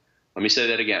disappoint. Let me say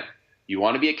that again. You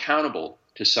want to be accountable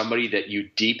to somebody that you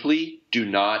deeply do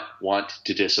not want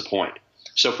to disappoint.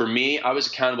 So for me, I was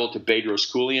accountable to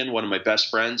Bedros Keuilian, one of my best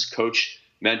friends, coach,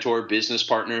 mentor, business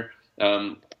partner.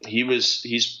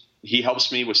 He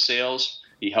helps me with sales.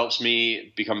 He helps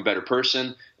me become a better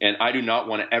person, and I do not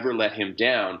want to ever let him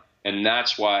down. And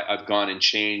that's why I've gone and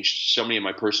changed so many of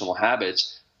my personal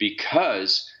habits,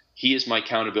 because he is my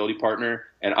accountability partner,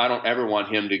 and I don't ever want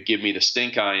him to give me the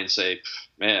stink eye and say,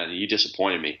 man, you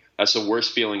disappointed me. That's the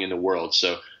worst feeling in the world.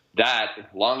 So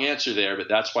that, long answer there, but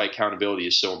that's why accountability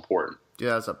is so important.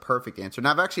 Yeah, that's a perfect answer. And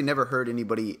I've actually never heard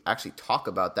anybody actually talk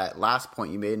about that last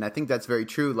point you made, and I think that's very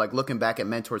true. Like, looking back at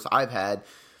mentors I've had,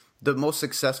 the most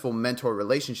successful mentor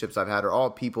relationships I've had are all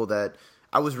people that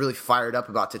I was really fired up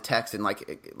about to text and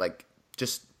like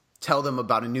just tell them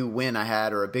about a new win I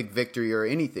had or a big victory or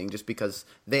anything, just because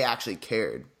they actually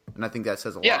cared. And I think that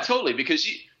says a lot. Yeah, totally. Because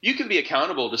you can be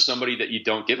accountable to somebody that you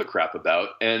don't give a crap about,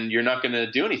 and you're not going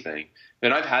to do anything.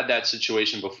 And I've had that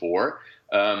situation before.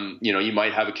 You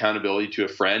might have accountability to a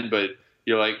friend, but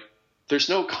you're like, there's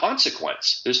no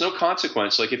consequence. There's no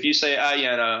consequence. Like if you say,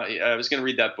 I was going to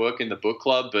read that book in the book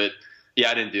club, but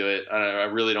I didn't do it. I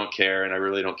really don't care, and I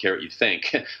really don't care what you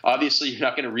think. Obviously, you're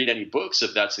not going to read any books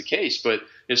if that's the case. But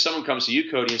if someone comes to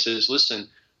you, Cody, and says, listen,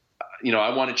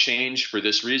 I want to change for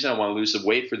this reason. I want to lose the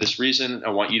weight for this reason.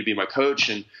 I want you to be my coach.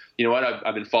 And you know what?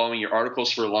 I've been following your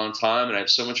articles for a long time, and I have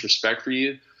so much respect for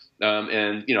you.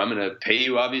 And I'm going to pay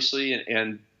you, obviously.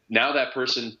 And now that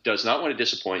person does not want to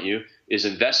disappoint you, is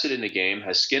invested in the game,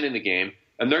 has skin in the game,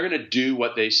 and they're going to do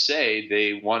what they say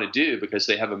they want to do because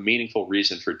they have a meaningful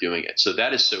reason for doing it. So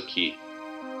that is so key.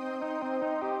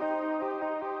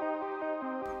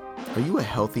 Are you a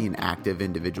healthy and active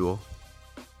individual?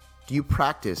 Do you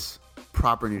practice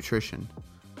proper nutrition?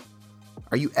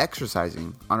 Are you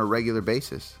exercising on a regular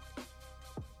basis?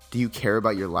 Do you care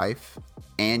about your life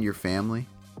and your family?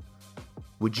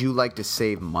 Would you like to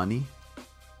save money?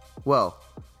 Well,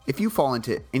 if you fall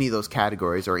into any of those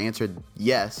categories or answered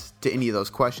yes to any of those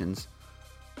questions,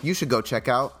 you should go check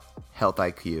out Health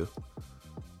IQ.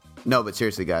 No, but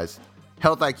seriously, guys,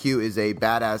 Health IQ is a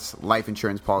badass life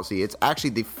insurance policy. It's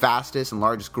actually the fastest and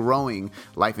largest growing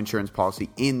life insurance policy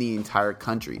in the entire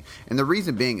country. And the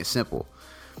reason being is simple.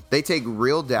 They take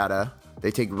real data,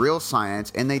 they take real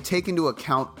science, and they take into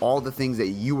account all the things that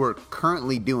you are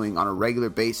currently doing on a regular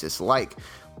basis, like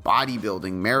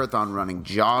bodybuilding, marathon running,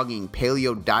 jogging,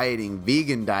 paleo dieting,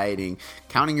 vegan dieting,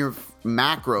 counting your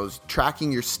macros,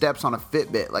 tracking your steps on a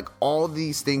Fitbit, like all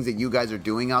these things that you guys are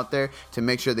doing out there to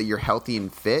make sure that you're healthy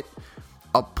and fit,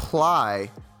 apply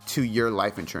to your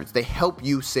life insurance. They help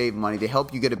you save money. They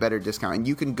help you get a better discount. And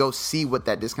you can go see what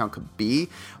that discount could be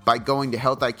by going to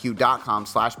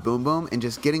healthiq.com/boomboom and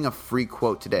just getting a free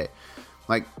quote today.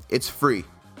 Like, it's free.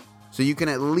 So you can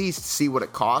at least see what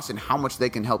it costs and how much they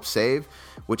can help save,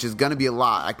 which is going to be a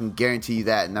lot. I can guarantee you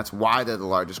that. And that's why they're the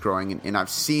largest growing. And I've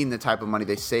seen the type of money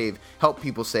they save, help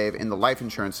people save, in the life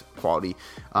insurance quality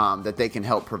that they can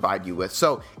help provide you with.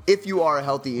 So if you are a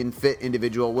healthy and fit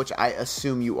individual, which I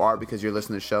assume you are because you're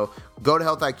listening to the show, go to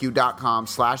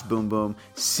healthiq.com/boomboom.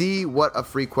 See what a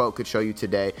free quote could show you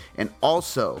today. And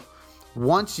also,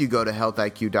 once you go to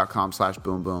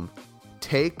healthiq.com/boomboom,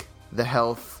 take the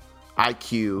Health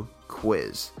IQ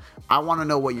quiz. I want to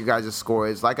know what your guys' score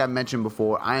is. Like I mentioned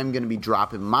before, I am going to be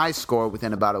dropping my score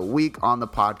within about a week on the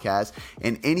podcast,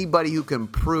 and anybody who can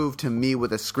prove to me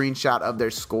with a screenshot of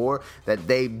their score that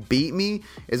they beat me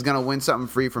is going to win something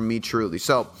free from me, truly.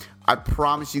 So I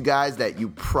promise you guys that you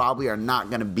probably are not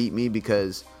going to beat me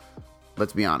because,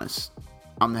 let's be honest,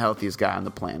 I'm the healthiest guy on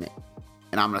the planet,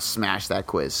 and I'm going to smash that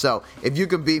quiz. So if you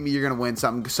can beat me, you're going to win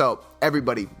something. So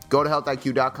everybody, go to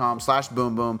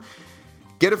healthiq.com/boomboom.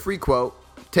 Get a free quote,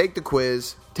 take the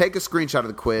quiz, take a screenshot of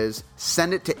the quiz,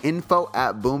 send it to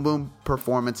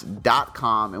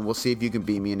info@boomboomperformance.com, and we'll see if you can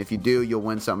beat me. And if you do, you'll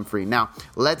win something free. Now,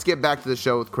 let's get back to the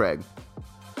show with Craig.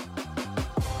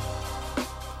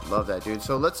 Love that, dude.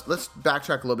 So let's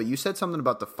backtrack a little bit. You said something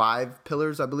about the 5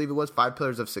 pillars, I believe it was, 5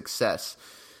 pillars of success.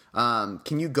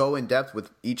 Can you go in depth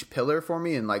with each pillar for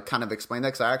me and like kind of explain that?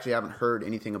 Because I actually haven't heard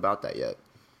anything about that yet.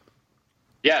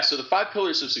 Yeah, so the 5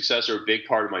 pillars of success are a big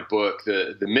part of my book,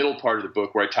 the middle part of the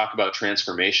book where I talk about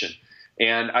transformation.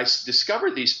 And I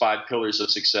discovered these 5 pillars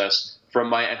of success from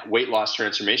my weight loss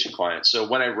transformation clients. So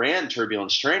when I ran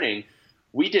Turbulence Training,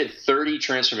 we did 30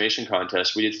 transformation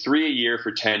contests. We did 3 a year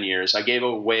for 10 years. I gave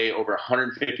away over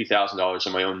 $150,000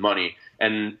 of my own money.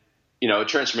 And, a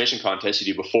transformation contest,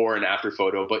 you do before and after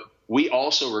photo, but we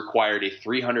also required a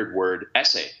 300-word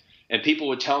essay. And people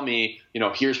would tell me,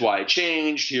 here's why I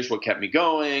changed, here's what kept me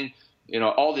going,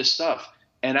 all this stuff.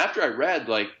 And after I read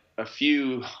like a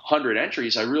few hundred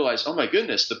entries, I realized, oh my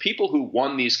goodness, the people who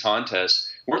won these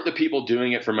contests weren't the people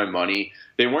doing it for my money.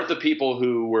 They weren't the people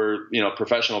who were,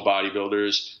 professional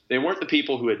bodybuilders. They weren't the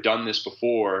people who had done this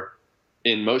before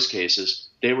in most cases.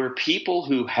 They were people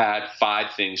who had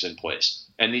 5 things in place.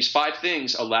 And these 5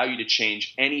 things allow you to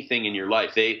change anything in your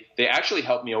life. They actually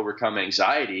helped me overcome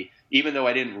anxiety, even though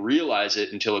I didn't realize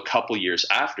it until a couple years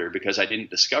after, because I didn't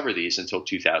discover these until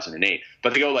 2008.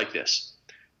 But they go like this: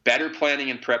 better planning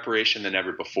and preparation than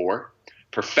ever before,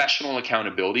 professional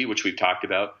accountability, which we've talked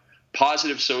about,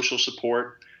 positive social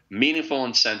support, meaningful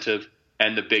incentive,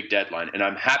 and the big deadline. And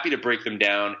I'm happy to break them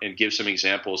down and give some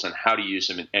examples on how to use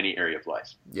them in any area of life.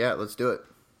 Yeah, let's do it.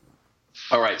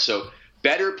 All right, so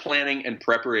better planning and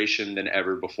preparation than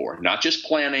ever before. Not just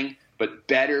planning, but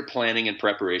better planning and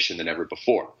preparation than ever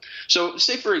before. So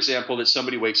say, for example, that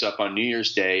somebody wakes up on New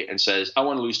Year's Day and says, I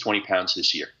want to lose 20 pounds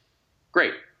this year.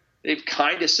 Great. They've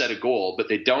kind of set a goal, but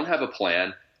they don't have a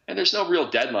plan, and there's no real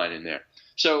deadline in there.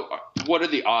 So what are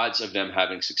the odds of them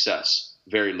having success?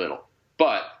 Very little.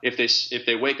 But if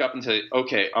they wake up and say,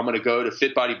 okay, I'm going to go to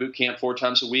Fit Body Boot Camp 4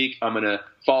 times a week, I'm going to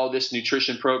follow this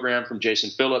nutrition program from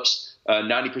Jason Phillips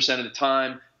 90% of the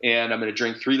time, and I'm going to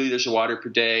drink 3 liters of water per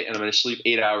day, and I'm going to sleep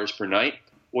 8 hours per night,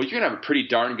 well, you're going to have a pretty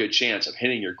darn good chance of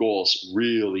hitting your goals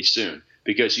really soon,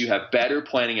 because you have better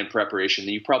planning and preparation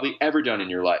than you've probably ever done in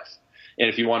your life. And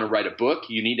if you want to write a book,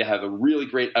 you need to have a really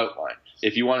great outline.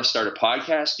 If you want to start a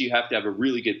podcast, you have to have a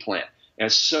really good plan.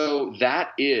 And so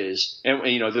that is, and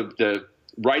the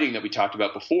writing that we talked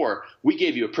about before, we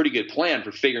gave you a pretty good plan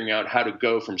for figuring out how to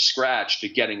go from scratch to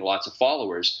getting lots of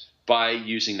followers by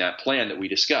using that plan that we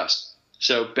discussed.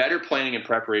 So better planning and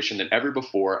preparation than ever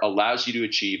before allows you to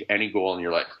achieve any goal in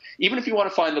your life. Even if you want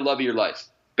to find the love of your life,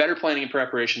 better planning and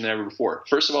preparation than ever before.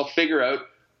 First of all, figure out,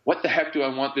 what the heck do I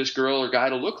want this girl or guy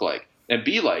to look like and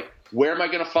be like? Where am I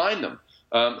going to find them?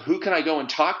 Who can I go and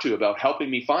talk to about helping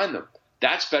me find them?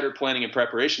 That's better planning and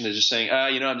preparation than just saying,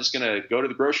 I'm just going to go to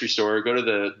the grocery store or go to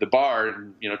the bar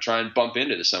and, try and bump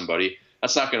into somebody.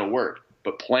 That's not going to work,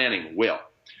 but planning will.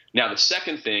 Now, the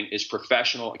second thing is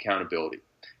professional accountability.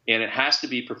 And it has to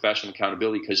be professional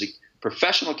accountability, because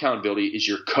professional accountability is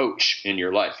your coach in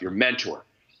your life, your mentor,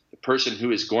 the person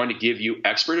who is going to give you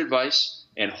expert advice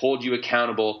and hold you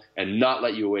accountable and not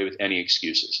let you away with any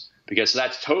excuses. Because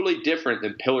that's totally different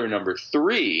than pillar number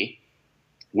 3,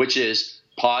 which is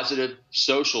positive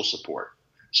social support.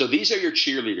 So these are your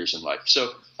cheerleaders in life.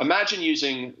 So imagine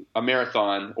using a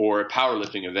marathon or a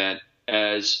powerlifting event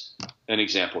as an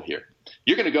example here.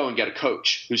 You're going to go and get a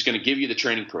coach who's going to give you the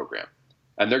training program,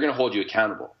 and they're going to hold you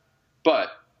accountable. But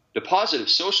the positive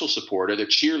social support are the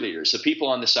cheerleaders, the people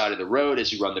on the side of the road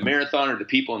as you run the marathon, or the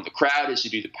people in the crowd as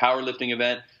you do the powerlifting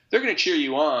event. They're going to cheer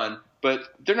you on,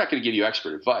 but they're not going to give you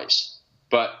expert advice.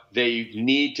 But they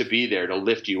need to be there to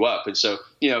lift you up. And so,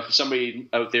 if somebody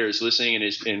out there is listening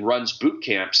and runs boot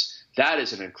camps, that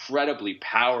is an incredibly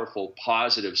powerful,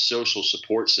 positive social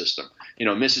support system.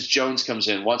 Mrs. Jones comes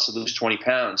in, wants to lose 20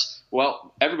 pounds.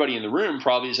 Well, everybody in the room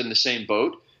probably is in the same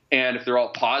boat. And if they're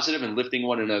all positive and lifting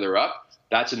one another up,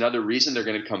 that's another reason they're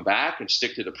going to come back and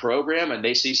stick to the program. And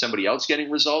they see somebody else getting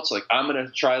results, like, I'm going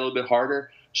to try a little bit harder.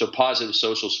 So positive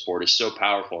social support is so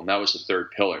powerful. And that was the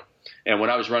third pillar. And when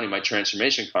I was running my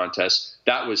transformation contest,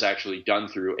 that was actually done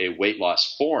through a weight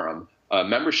loss forum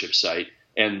membership site.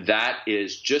 And that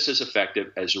is just as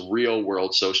effective as real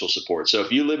world social support. So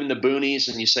if you live in the boonies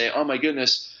and you say, oh my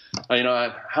goodness,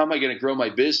 how am I going to grow my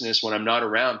business when I'm not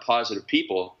around positive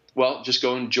people? Well, just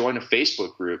go and join a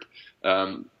Facebook group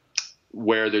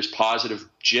where there's positive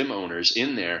gym owners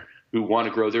in there who want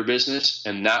to grow their business,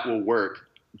 and that will work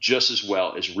just as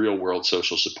well as real world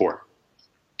social support.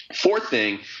 Fourth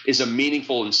thing is a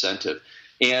meaningful incentive.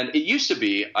 And it used to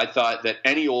be, I thought, that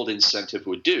any old incentive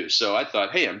would do. So I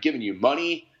thought, hey, I'm giving you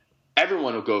money.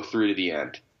 Everyone will go through to the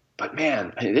end. But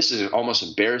man, this is almost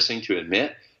embarrassing to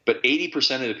admit, but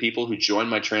 80% of the people who joined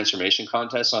my transformation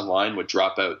contest online would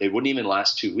drop out. They wouldn't even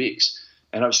last 2 weeks.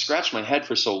 And I was scratching my head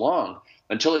for so long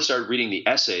until I started reading the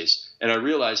essays. And I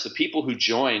realized the people who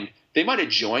joined, they might have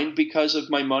joined because of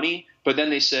my money, but then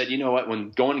they said, you know what, when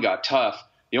going got tough,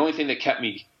 the only thing that kept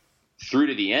me through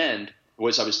to the end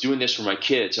was I was doing this for my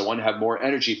kids. I wanted to have more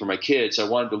energy for my kids. I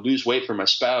wanted to lose weight for my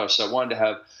spouse. I wanted to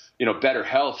have better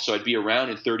health so I'd be around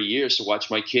in 30 years to watch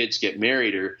my kids get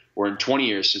married, or in 20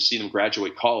 years to see them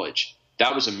graduate college.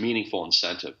 That was a meaningful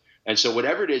incentive. And so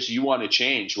whatever it is you want to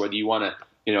change, whether you want to,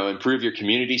 improve your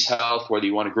community's health, whether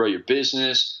you want to grow your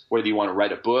business, whether you want to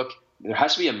write a book, there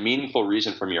has to be a meaningful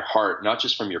reason from your heart, not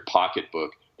just from your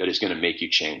pocketbook, that is going to make you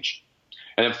change.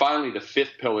 And then finally, the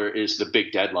fifth pillar is the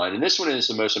big deadline. And this one is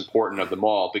the most important of them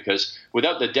all, because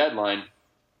without the deadline,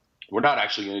 we're not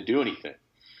actually going to do anything.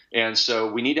 And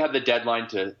so we need to have the deadline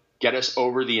to get us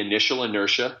over the initial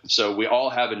inertia. So we all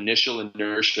have initial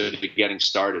inertia to getting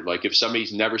started. Like if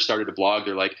somebody's never started a blog,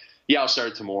 they're like, yeah, I'll start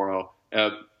it tomorrow.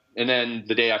 And then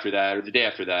the day after that, or the day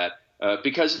after that,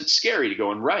 because it's scary to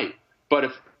go and write.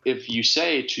 But if you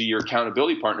say to your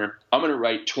accountability partner, I'm going to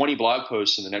write 20 blog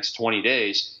posts in the next 20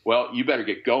 days, well, you better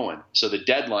get going. So the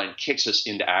deadline kicks us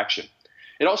into action.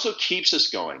 It also keeps us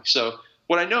going. So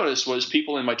what I noticed was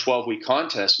people in my 12-week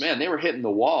contest, man, they were hitting the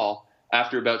wall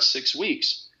after about 6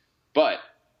 weeks. But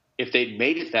if they'd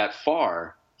made it that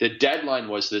far, the deadline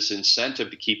was this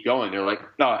incentive to keep going. They're like,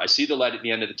 no, I see the light at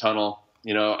the end of the tunnel.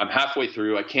 I'm halfway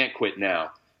through. I can't quit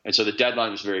now. And so the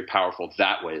deadline was very powerful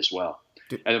that way as well.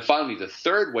 And then finally, the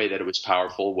third way that it was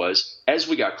powerful was as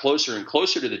we got closer and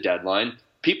closer to the deadline,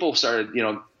 people started,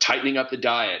 tightening up the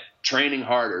diet, training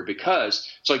harder, because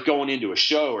it's like going into a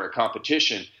show or a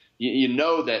competition. You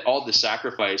know that all the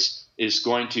sacrifice is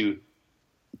going to,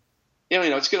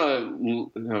 it's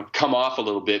going to come off a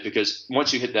little bit, because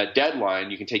once you hit that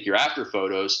deadline, you can take your after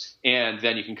photos and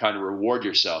then you can kind of reward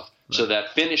yourself. Right. So that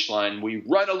finish line, we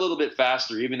run a little bit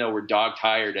faster, even though we're dog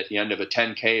tired at the end of a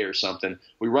 10K or something.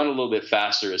 We run a little bit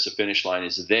faster as the finish line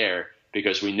is there,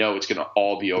 because we know it's going to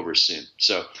all be over soon.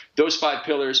 So those 5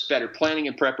 pillars: better planning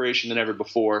and preparation than ever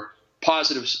before,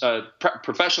 positive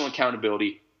professional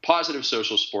accountability, positive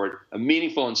social support, a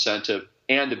meaningful incentive,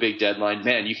 and the big deadline.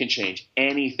 Man, you can change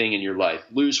anything in your life.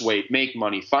 Lose weight, make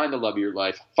money, find the love of your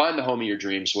life, find the home of your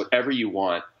dreams, whatever you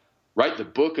want. Write the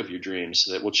book of your dreams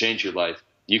that will change your life.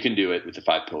 You can do it with the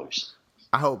 5 pillars.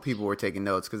 I hope people were taking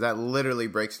notes, because that literally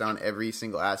breaks down every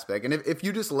single aspect. And if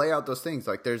you just lay out those things,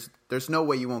 like there's no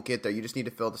way you won't get there. You just need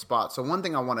to fill the spot. So one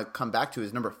thing I want to come back to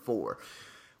is number 4.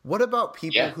 What about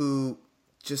people who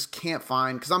just can't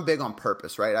find, because I'm big on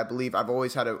purpose, right? I believe I've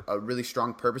always had a really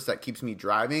strong purpose that keeps me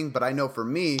driving. But I know for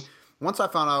me, once I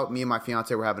found out me and my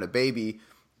fiance were having a baby,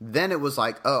 then it was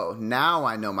like, oh, now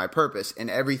I know my purpose,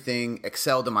 and everything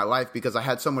excelled in my life because I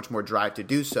had so much more drive to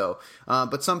do so.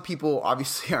 But some people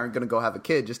obviously aren't going to go have a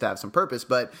kid just to have some purpose.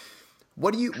 But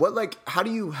how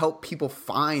do you help people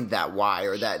find that why,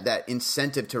 or that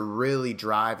incentive to really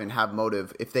drive and have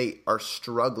motive if they are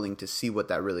struggling to see what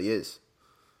that really is?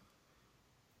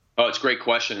 Oh, it's a great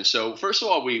question. So first of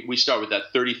all, we start with that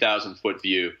 30,000 foot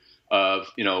view of,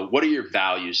 what are your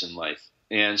values in life?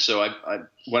 And so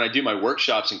when I do my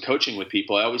workshops and coaching with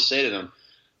people, I always say to them,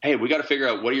 hey, we got to figure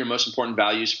out what are your most important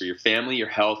values for your family, your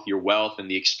health, your wealth,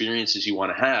 and the experiences you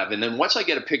want to have. And then once I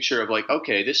get a picture of like,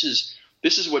 okay, this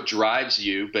is what drives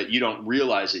you, but you don't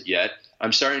realize it yet,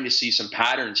 I'm starting to see some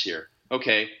patterns here.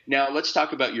 Okay, now let's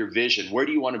talk about your vision. Where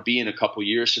do you want to be in a couple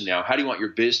years from now? How do you want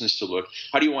your business to look?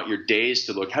 How do you want your days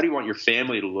to look? How do you want your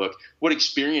family to look? What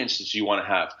experiences do you want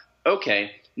to have?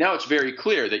 Okay, now it's very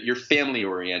clear that you're family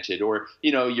oriented, or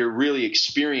you're really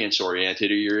experience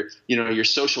oriented, or you're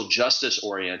social justice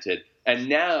oriented. And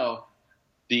now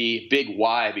the big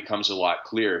why becomes a lot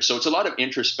clearer. So it's a lot of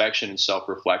introspection and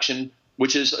self-reflection,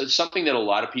 which is something that a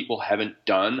lot of people haven't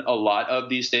done a lot of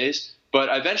these days. But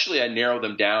eventually I narrow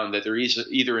them down that they're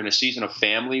either in a season of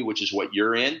family, which is what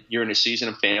you're in. You're in a season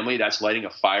of family. That's lighting a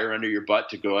fire under your butt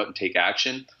to go out and take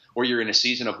action. Or you're in a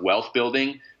season of wealth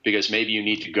building, because maybe you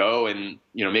need to go and,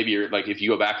 maybe you're like, if you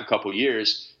go back a couple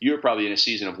years, you're probably in a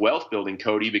season of wealth building,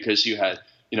 Cody, because you had,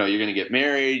 you're going to get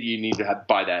married. You need to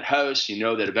buy that house. You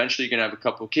know that eventually you're going to have a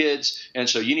couple of kids. And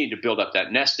so you need to build up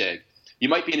that nest egg. You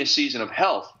might be in a season of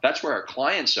health. That's where our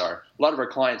clients are. A lot of our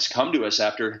clients come to us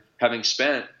after having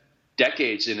spent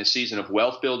decades in a season of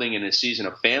wealth building and a season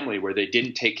of family where they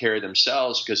didn't take care of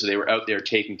themselves because they were out there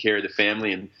taking care of the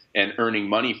family and earning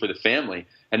money for the family.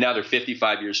 And now they're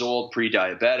 55 years old,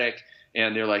 pre-diabetic,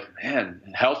 and they're like, man,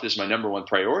 health is my number one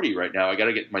priority right now. I got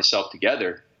to get myself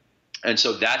together. And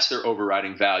so that's their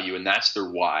overriding value, and that's their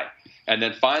why. And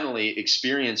then finally,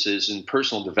 experiences and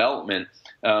personal development.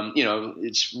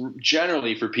 It's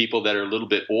generally for people that are a little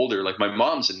bit older. Like my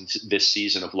mom's in this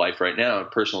season of life right now,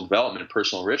 personal development and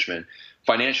personal enrichment.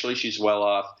 Financially, she's well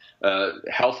off.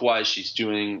 Health-wise, she's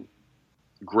doing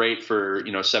great for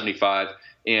 75,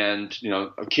 and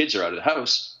kids are out of the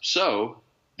house. So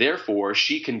Therefore,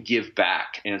 she can give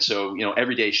back. And so,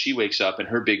 every day she wakes up and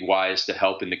her big why is to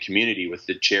help in the community with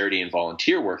the charity and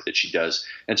volunteer work that she does.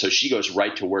 And so she goes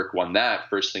right to work on that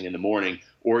first thing in the morning,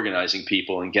 organizing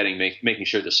people and making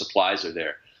sure the supplies are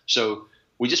there. So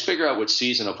we just figure out what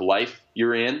season of life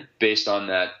you're in based on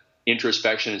that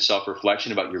introspection and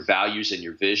self-reflection about your values and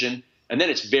your vision. And then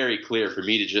it's very clear for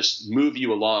me to just move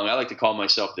you along. I like to call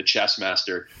myself the chess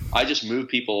master. I just move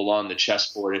people along the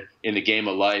chessboard in the game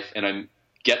of life, and I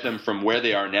get them from where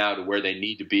they are now to where they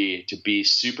need to be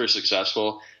super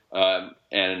successful,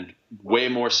 and way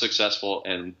more successful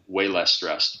and way less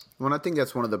stressed. Well, I think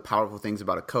that's one of the powerful things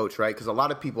about a coach, right? Because a lot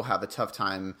of people have a tough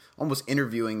time almost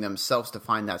interviewing themselves to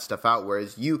find that stuff out,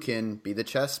 whereas you can be the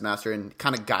chess master and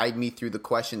kind of guide me through the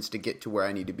questions to get to where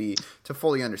I need to be to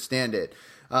fully understand it.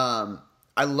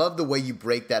 I love the way you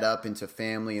break that up into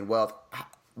family and wealth,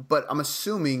 but I'm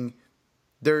assuming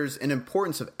there's an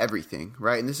importance of everything,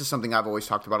 right? And this is something I've always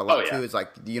talked about a lot too. Is like,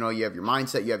 you have your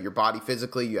mindset, you have your body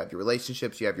physically, you have your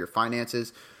relationships, you have your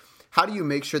finances. How do you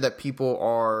make sure that people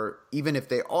are, even if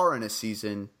they are in a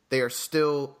season, they are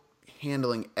still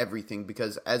handling everything?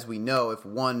 Because as we know, if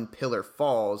one pillar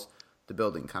falls, the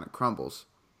building kind of crumbles.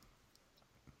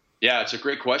 Yeah, it's a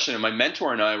great question. And my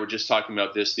mentor and I were just talking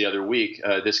about this the other week.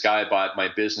 This guy I bought my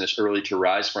business Early to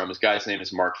Rise from. His guy's name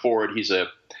is Mark Ford.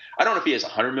 I don't know if he has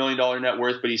 $100 million net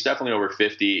worth, but he's definitely over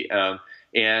 50.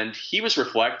 And he was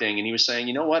reflecting and he was saying,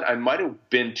 you know what, I might have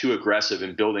been too aggressive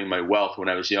in building my wealth when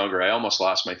I was younger. I almost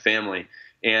lost my family.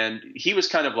 And he was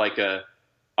kind of like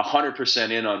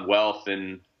 100% in on wealth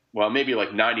and, well, maybe like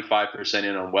 95%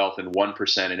 in on wealth and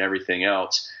 1% in everything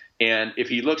else. And if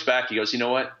he looks back, he goes, you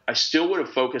know what, I still would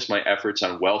have focused my efforts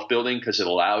on wealth building because it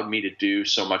allowed me to do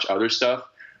so much other stuff.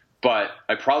 But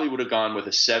I probably would have gone with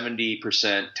a 70%,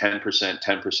 10%,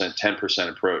 10%, 10%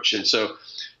 approach. And so,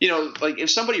 like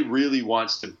if somebody really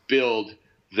wants to build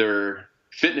their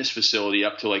fitness facility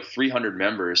up to like 300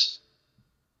 members,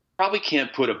 probably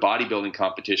can't put a bodybuilding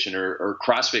competition or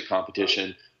CrossFit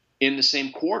competition in the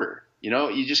same quarter.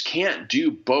 You just can't do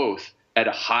both at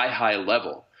a high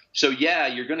level. So yeah,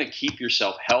 you're going to keep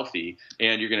yourself healthy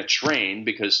and you're going to train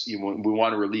because we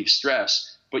want to relieve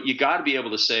stress, but you got to be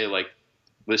able to say like,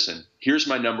 listen, here's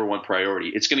my number one priority.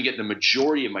 It's going to get the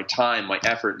majority of my time, my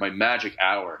effort, my magic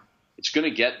hour. It's going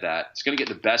to get that. It's going to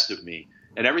get the best of me.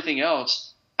 And everything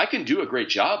else I can do a great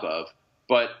job of,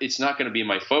 but it's not going to be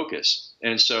my focus.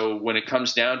 And so when it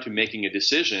comes down to making a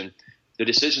decision, the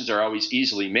decisions are always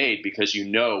easily made because you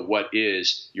know what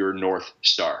is your North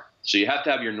Star. So you have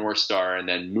to have your North Star and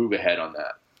then move ahead on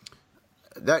that.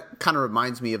 That kind of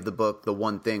reminds me of the book, The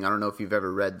One Thing. I don't know if you've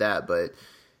ever read that, but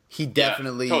he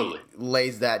definitely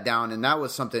lays that down. And that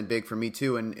was something big for me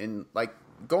too. And like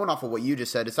going off of what you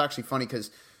just said, it's actually funny because,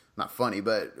 not funny,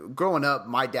 but growing up,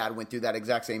 my dad went through that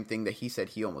exact same thing that he said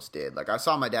he almost did. Like I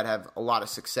saw my dad have a lot of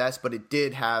success, but it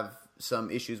did have some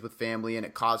issues with family and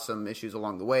it caused some issues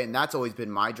along the way. And that's always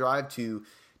been my drive to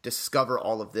discover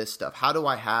all of this stuff. How do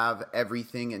I have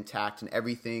everything intact and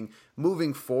everything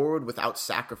moving forward without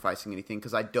sacrificing anything?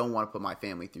 Because I don't want to put my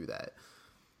family through that.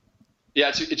 Yeah,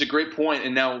 it's a great point.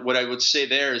 And now what I would say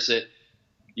there is that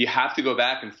you have to go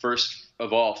back and first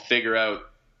of all figure out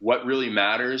what really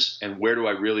matters and where do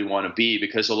I really want to be?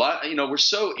 Because a lot, we're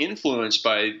so influenced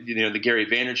by, the Gary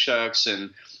Vaynerchuks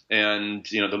and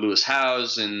the Lewis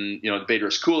Howes and, the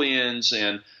Bedros Keuilians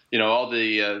and, all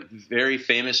the very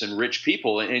famous and rich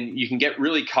people. And you can get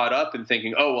really caught up in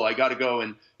thinking, oh, well, I got to go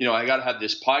and, I got to have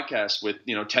this podcast with,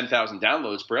 10,000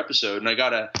 downloads per episode. And I got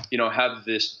to, have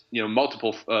this,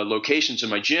 multiple locations in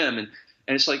my gym. And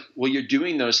it's like, well, you're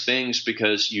doing those things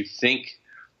because you think,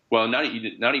 well, not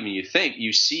even you think,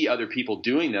 you see other people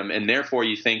doing them. And therefore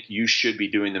you think you should be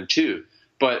doing them too.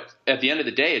 But at the end of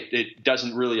the day, it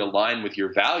doesn't really align with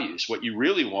your values. What you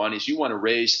really want is you want to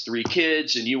raise 3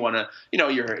 kids and you want to,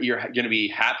 you're going to be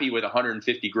happy with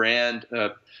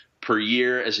 $150,000 per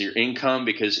year as your income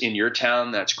because in your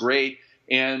town, that's great.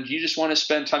 And you just want to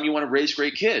spend time. You want to raise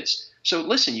great kids. So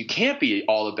listen, you can't be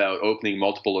all about opening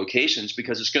multiple locations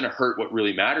because it's going to hurt what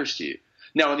really matters to you.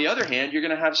 Now, on the other hand, you're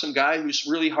going to have some guy who's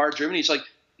really hard driven. He's like,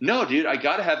 no, dude, I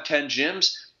got to have 10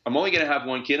 gyms. I'm only going to have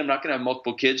 1 kid. I'm not going to have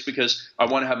multiple kids because I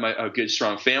want to have a good,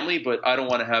 strong family, but I don't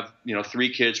want to have,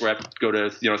 3 kids where I have to go to,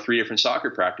 3 different soccer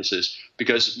practices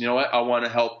because, you know what, I want to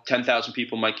help 10,000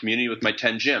 people in my community with my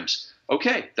 10 gyms.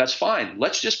 Okay, that's fine.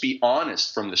 Let's just be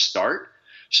honest from the start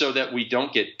so that we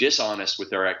don't get dishonest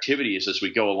with our activities as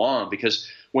we go along, because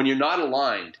when you're not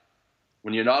aligned,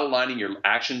 when you're not aligning your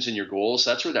actions and your goals,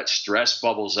 that's where that stress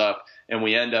bubbles up and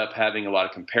we end up having a lot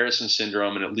of comparison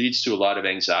syndrome and it leads to a lot of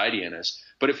anxiety in us.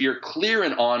 But if you're clear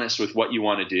and honest with what you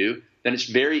want to do, then it's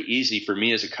very easy for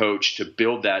me as a coach to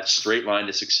build that straight line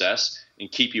to success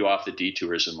and keep you off the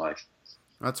detours in life.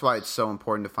 That's why it's so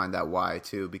important to find that why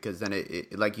too, because then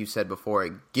it like you said before,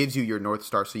 it gives you your North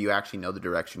Star so you actually know the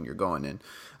direction you're going in.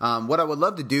 What I would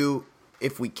love to do,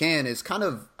 if we can, is kind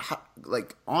of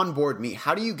like onboard me.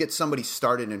 How do you get somebody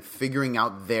started in figuring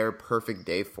out their perfect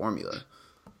day formula?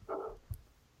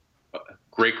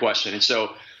 Great question. And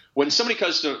so when somebody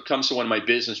comes to one of my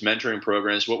business mentoring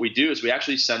programs, what we do is we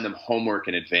actually send them homework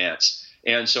in advance.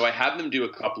 And so I have them do a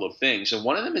couple of things. And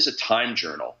one of them is a time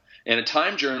journal. And a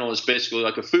time journal is basically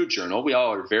like a food journal. We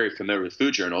all are very familiar with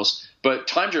food journals, but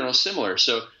time journal is similar.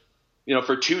 So,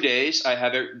 for 2 days, I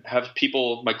have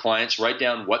people, my clients, write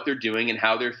down what they're doing and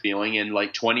how they're feeling in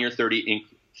like 20 or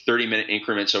 30-minute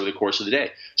increments over the course of the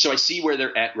day. So I see where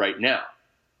they're at right now.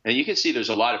 And you can see there's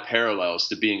a lot of parallels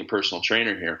to being a personal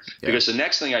trainer here, because the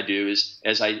next thing I do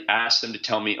is I ask them to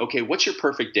tell me, okay, what's your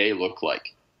perfect day look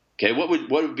like? Okay, what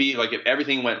would be like if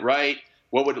everything went right?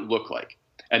 What would it look like?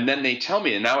 And then they tell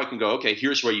me, and now I can go, okay,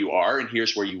 here's where you are and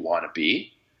here's where you want to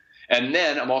be. And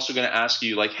then I'm also going to ask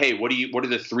you, like, hey, what are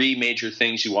the 3 major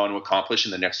things you want to accomplish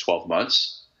in the next 12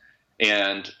 months?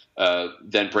 And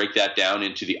then break that down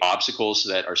into the obstacles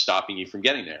that are stopping you from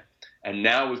getting there. And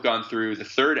now we've gone through the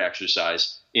third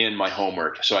exercise in my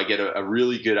homework. So I get a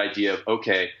really good idea of,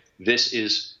 okay, this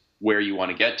is where you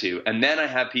want to get to. And then I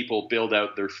have people build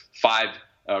out their 5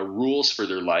 rules for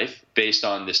their life based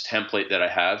on this template that I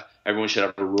have. Everyone should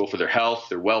have a rule for their health,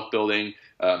 their wealth building,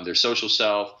 their social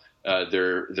self,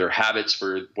 their habits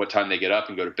for what time they get up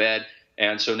and go to bed.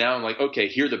 And so now I'm like, okay,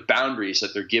 here are the boundaries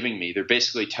that they're giving me. They're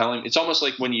basically telling, it's almost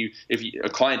like when a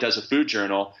client does a food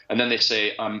journal and then they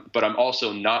say, but I'm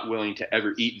also not willing to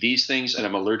ever eat these things and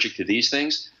I'm allergic to these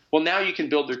things. Well, now you can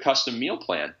build their custom meal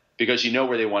plan because you know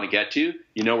where they want to get to,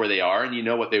 you know where they are, and you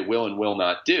know what they will and will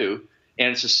not do.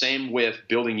 And it's the same with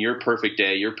building your perfect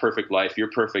day, your perfect life,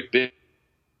 your perfect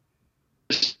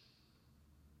business,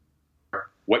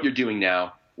 what you're doing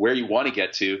now, where you want to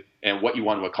get to, and what you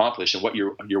want to accomplish, and what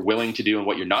you're willing to do and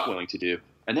what you're not willing to do.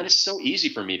 And then it's so easy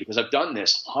for me because I've done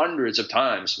this hundreds of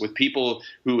times with people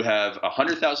who have a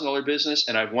 $100,000 business,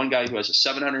 and I have one guy who has a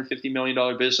 $750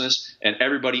 million business, and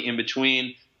everybody in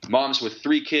between, moms with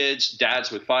 3 kids,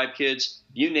 dads with 5 kids,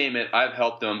 you name it, I've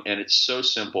helped them. And it's so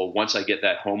simple once I get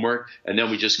that homework. And then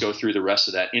we just go through the rest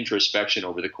of that introspection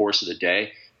over the course of the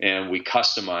day, and we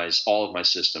customize all of my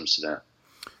systems to that.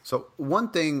 So one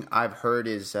thing I've heard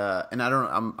is, and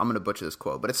I'm going to butcher this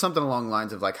quote, but it's something along the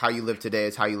lines of like, how you live today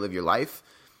is how you live your life.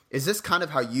 Is this kind of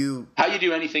how you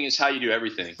do anything is how you do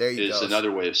everything. There you go. Is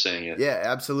another way of saying it. Yeah,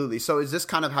 absolutely. So is this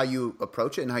kind of how you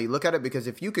approach it and how you look at it? Because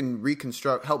if you can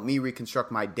help me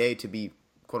reconstruct my day to be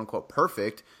quote unquote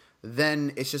perfect,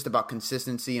 then it's just about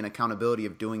consistency and accountability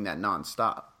of doing that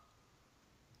nonstop.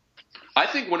 I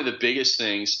think one of the biggest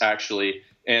things actually,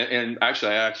 and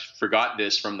actually I forgot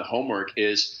this from the homework,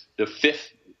 is the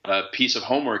 5th piece of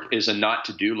homework is a not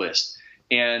to-do list.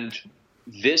 And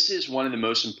this is one of the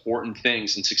most important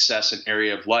things in success in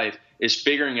area of life, is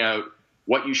figuring out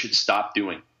what you should stop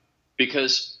doing.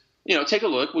 Because, take a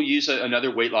look. We'll use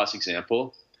another weight loss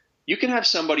example. You can have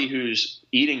somebody who's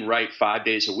eating right 5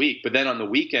 days a week, but then on the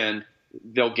weekend,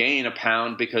 they'll gain a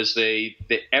pound because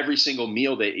every single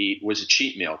meal they eat was a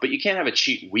cheat meal. But you can't have a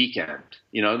cheat weekend.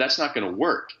 That's not going to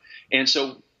work. And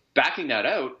so backing that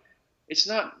out, it's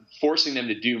not forcing them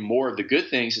to do more of the good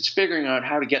things. It's figuring out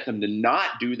how to get them to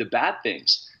not do the bad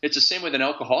things. It's the same with an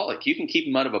alcoholic. You can keep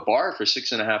him out of a bar for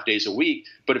 6.5 days a week,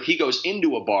 but if he goes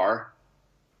into a bar,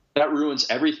 that ruins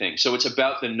everything. So it's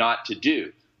about the not to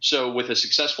do. So with a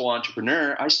successful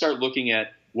entrepreneur, I start looking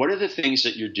at what are the things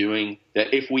that you're doing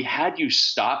that if we had you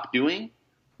stop doing,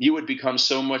 you would become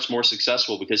so much more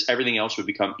successful because everything else would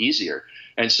become easier.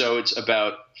 And so it's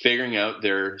about figuring out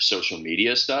their social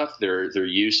media stuff, their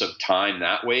use of time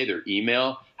that way, their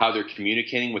email, how they're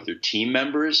communicating with their team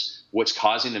members, what's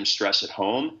causing them stress at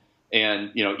home,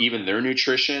 and even their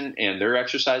nutrition and their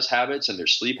exercise habits and their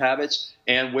sleep habits,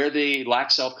 and where they lack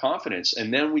self-confidence.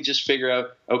 And then we just figure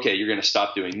out, okay, you're going to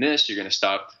stop doing this. You're going to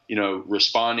stop,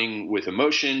 responding with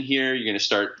emotion here. You're going to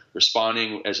start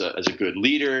responding as a good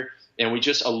leader. And we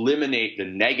just eliminate the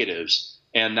negatives,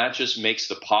 and that just makes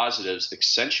the positives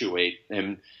accentuate.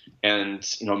 And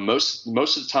most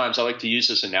of the times I like to use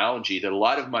this analogy that a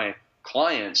lot of my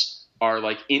clients are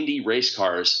like Indy race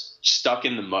cars stuck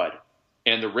in the mud.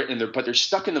 But they're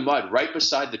stuck in the mud right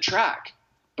beside the track,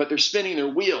 but they're spinning their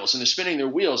wheels and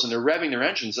they're revving their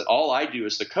engines. And all I do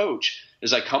as the coach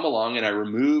is I come along and I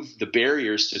remove the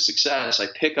barriers to success. I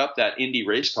pick up that Indy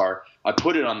race car, I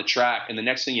put it on the track, and the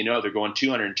next thing you know, they're going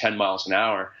 210 miles an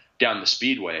hour down the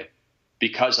speedway.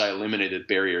 because I eliminated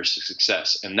barriers to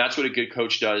success. And that's what a good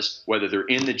coach does, whether they're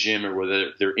in the gym or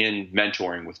whether they're in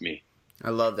mentoring with me.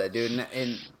 I love that, dude.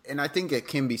 And I think it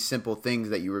can be simple things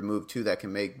that you remove too that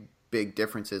can make big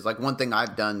differences. Like one thing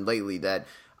I've done lately that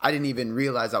I didn't even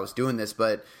realize I was doing this,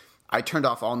 but I turned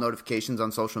off all notifications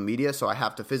on social media, so I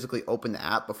have to physically open the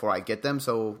app before I get them,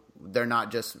 so they're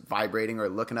not just vibrating or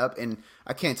looking up. And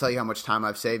I can't tell you how much time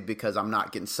I've saved because I'm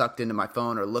not getting sucked into my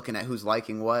phone or looking at who's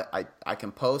liking what. I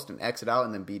can post and exit out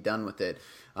and then be done with it.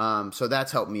 So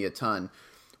that's helped me a ton.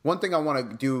 One thing I want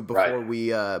to do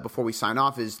before we sign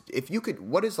off is if you could,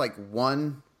 what is like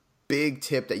one big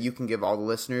tip that you can give all the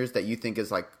listeners that you think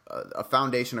is like a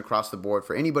foundation across the board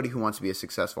for anybody who wants to be a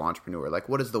successful entrepreneur? Like,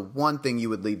 what is the one thing you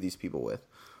would leave these people with?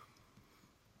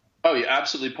 Oh, you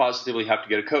absolutely positively have to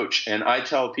get a coach. And I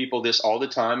tell people this all the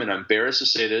time, and I'm embarrassed to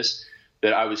say this,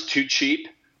 that I was too cheap.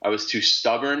 I was too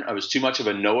stubborn. I was too much of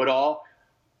a know-it-all.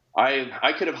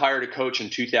 I could have hired a coach in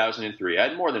 2003. I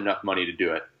had more than enough money to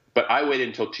do it, but I waited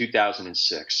until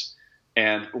 2006.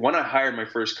 And when I hired my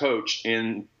first coach,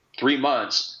 in 3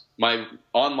 months, my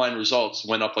online results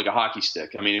went up like a hockey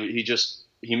stick. I mean,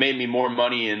 he made me more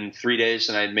money in 3 days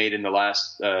than I had made in the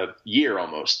last year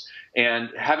almost. And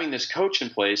having this coach in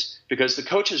place, because the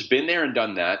coach has been there and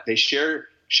done that, they share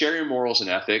your morals and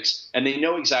ethics, and they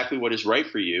know exactly what is right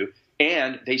for you,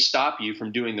 and they stop you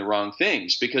from doing the wrong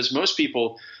things. Because most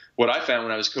people, what I found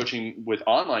when I was coaching with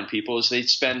online people is they'd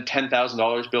spend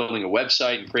 $10,000 building a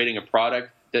website and creating a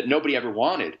product that nobody ever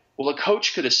wanted. Well, a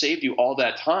coach could have saved you all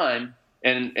that time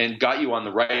and got you on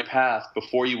the right path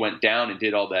before you went down and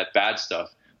did all that bad stuff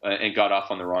and got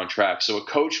off on the wrong track. So a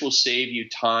coach will save you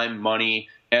time, money,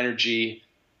 energy,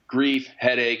 grief,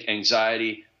 headache,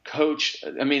 anxiety.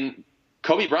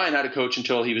 Kobe Bryant had a coach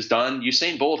until he was done.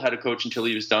 Usain Bolt had a coach until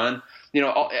he was done. You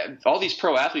know, all these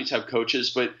pro athletes have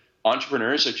coaches, but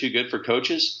entrepreneurs are too good for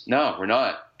coaches? No, we're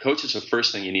not. Coach is the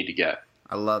first thing you need to get.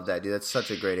 I love that, dude. That's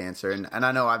such a great answer. And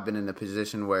I know I've been in a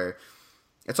position where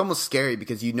it's almost scary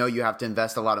because you know you have to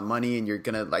invest a lot of money and you're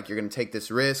gonna take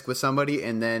this risk with somebody,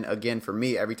 and then again for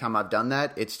me, every time I've done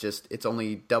that, it's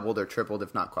only doubled or tripled,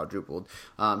 if not quadrupled.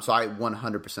 So I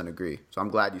 100% agree. So I'm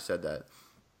glad you said that.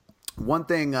 One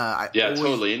thing,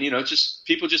 totally, and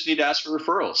people just need to ask for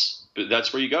referrals. But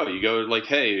that's where you go. You go like,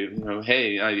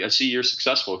 hey, I see you're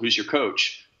successful. Who's your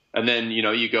coach? And then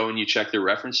you go and you check their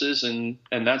references, and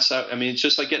that's how. I mean, it's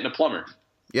just like getting a plumber.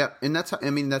 Yeah, and that's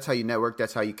how you network,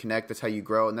 that's how you connect, that's how you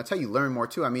grow, and that's how you learn more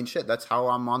too. I mean, shit, that's how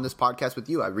I'm on this podcast with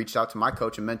you. I reached out to my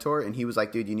coach and mentor, and he was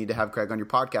like, dude, you need to have Craig on your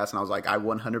podcast. And I was like, I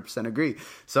 100% agree.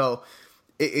 So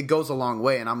it goes a long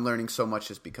way, and I'm learning so much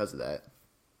just because of that.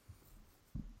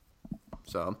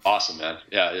 So awesome, man.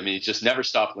 Yeah, I mean, just never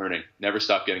stop learning, never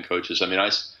stop getting coaches. I mean,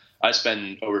 I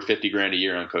spend over $50,000 a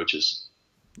year on coaches.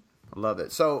 I love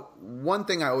it. So one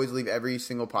thing I always leave every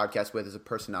single podcast with is a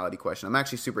personality question. I'm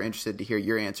actually super interested to hear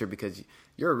your answer because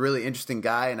you're a really interesting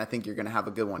guy, and I think you're going to have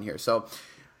a good one here. So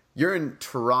you're in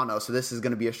Toronto, so this is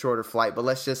going to be a shorter flight, but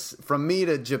from me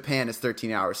to Japan is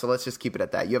 13 hours, so let's just keep it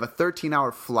at that. You have a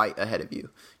 13-hour flight ahead of you.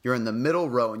 You're in the middle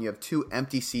row, and you have 2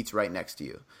 empty seats right next to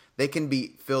you. They can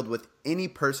be filled with any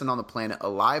person on the planet,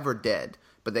 alive or dead,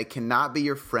 but they cannot be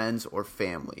your friends or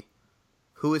family.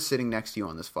 Who is sitting next to you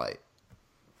on this flight?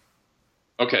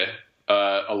 Okay,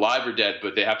 alive or dead,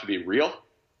 but they have to be real?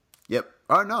 Yep.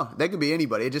 Oh, no, they could be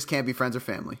anybody. It just can't be friends or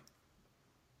family.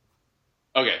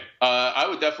 Okay, I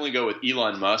would definitely go with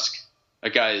Elon Musk.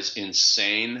 That guy is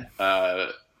insane.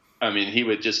 He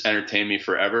would just entertain me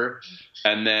forever.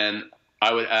 And then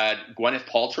I would add Gwyneth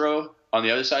Paltrow on the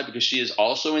other side because she is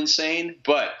also insane,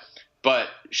 but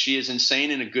she is insane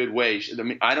in a good way.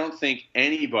 I don't think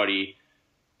anybody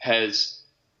has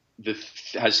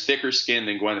thicker skin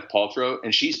than Gwyneth Paltrow,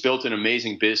 and she's built an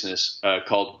amazing business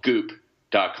called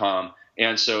Goop.com.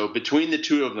 And so between the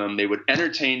two of them, they would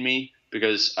entertain me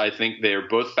because I think they're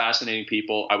both fascinating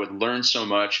people. I would learn so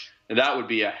much, and that would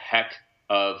be a heck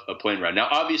of a plane ride. Now,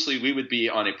 obviously, we would be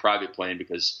on a private plane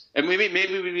and maybe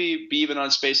we'd be even on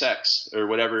SpaceX or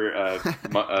whatever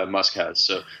Musk has.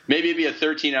 So maybe it'd be a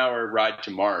 13-hour ride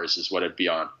to Mars is what it'd be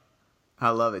on. I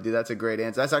love it, dude. That's a great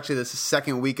answer. That's actually the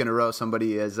second week in a row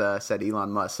somebody has said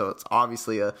Elon Musk, so it's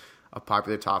obviously a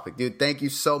popular topic. Dude, thank you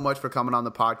so much for coming on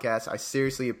the podcast. I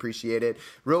seriously appreciate it.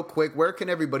 Real quick, where can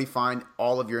everybody find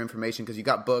all of your information? Because you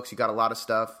got books, you got a lot of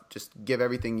stuff. Just give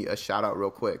everything a shout out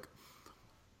real quick.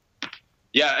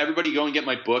 Yeah, everybody go and get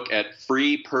my book at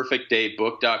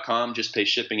freeperfectdaybook.com. Just pay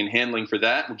shipping and handling for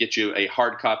that. We'll get you a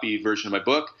hard copy version of my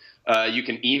book. You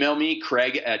can email me,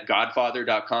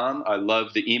 craig@godfather.com. I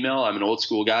love the email. I'm an old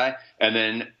school guy. And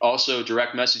then also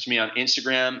direct message me on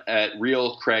Instagram at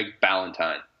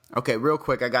realcraigballantyne. Okay, real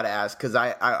quick, I got to ask, because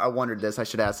I wondered this. I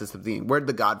should ask this at the beginning. Where did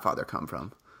The Godfather come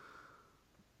from?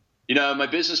 My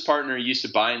business partner used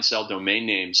to buy and sell domain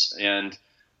names, and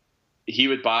he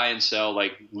would buy and sell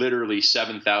like literally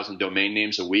 7,000 domain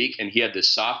names a week. And he had this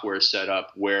software set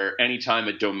up where anytime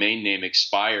a domain name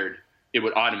expired, it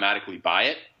would automatically buy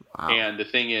it. Wow. And the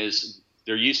thing is,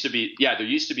 there used to be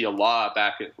a law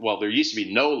there used to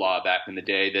be no law back in the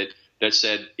day that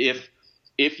said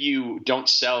if you don't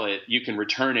sell it, you can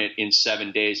return it in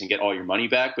 7 days and get all your money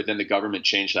back. But then the government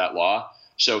changed that law.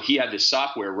 So he had this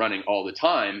software running all the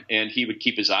time, and he would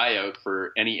keep his eye out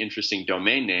for any interesting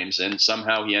domain names. And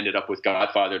somehow he ended up with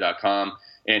godfather.com,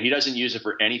 and he doesn't use it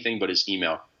for anything but his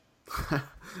email.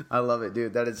 I love it,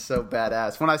 dude. That is so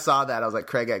badass. When I saw that, I was like,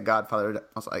 Craig at Godfather. I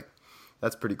was like,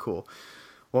 that's pretty cool.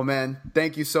 Well, man,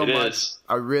 thank you so much.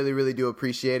 I really, really do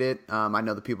appreciate it. I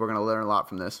know the people are going to learn a lot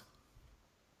from this.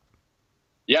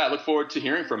 Yeah, I look forward to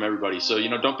hearing from everybody. So,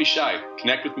 don't be shy.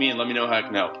 Connect with me and let me know how I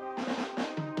can help.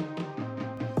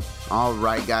 All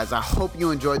right, guys. I hope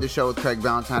you enjoyed the show with Craig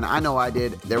Ballantyne. I know I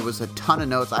did. There was a ton of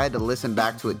notes. I had to listen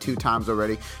back to it 2 times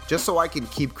already just so I could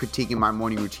keep critiquing my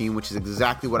morning routine, which is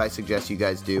exactly what I suggest you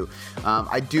guys do.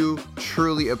 I do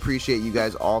truly appreciate you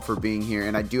guys all for being here,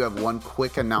 and I do have one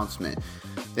quick announcement.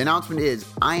 The announcement is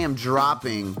I am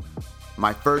dropping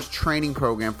my first training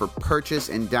program for purchase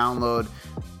and download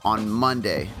on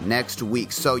Monday next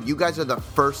week. So you guys are the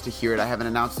first to hear it. I haven't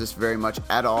announced this very much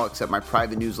at all except my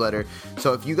private newsletter.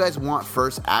 So if you guys want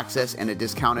first access and a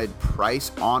discounted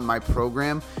price on my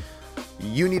program,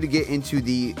 you need to get into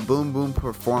the Boom Boom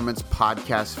Performance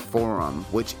Podcast Forum,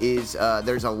 which is,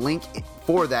 there's a link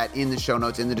for that in the show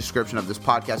notes, in the description of this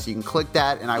podcast. So you can click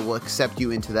that and I will accept you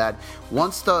into that.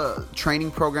 Once the training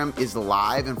program is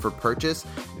live and for purchase,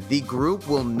 the group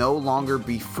will no longer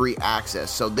be free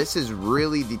access. So this is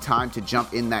really the time to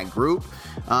jump in that group.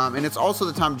 And it's also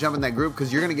the time to jump in that group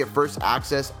because you're going to get first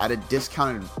access at a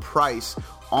discounted price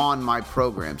on my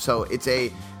program. So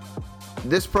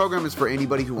this program is for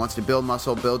anybody who wants to build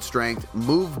muscle, build strength,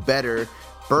 move better,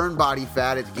 burn body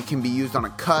fat. It can be used on a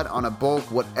cut, on a bulk,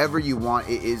 whatever you want.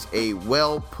 It is a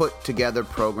well put together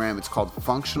program. It's called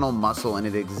Functional Muscle, and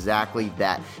it is exactly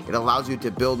that. It allows you to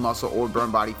build muscle or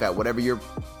burn body fat, whatever your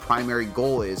primary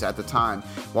goal is at the time,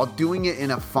 while doing it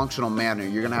in a functional manner.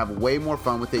 You're going to have way more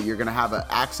fun with it. You're going to have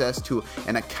access to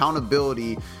an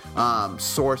accountability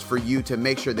source for you to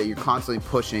make sure that you're constantly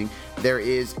pushing. There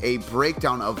is a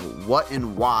breakdown of what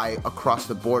and why across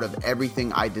the board of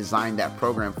everything I designed that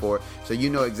program for, so you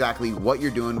know exactly what you're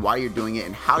doing, why you're doing it,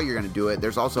 and how you're going to do it.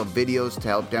 There's also videos to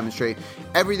help demonstrate.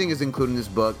 Everything is included in this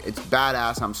book. It's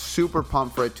badass. I'm super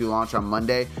pumped for it to launch on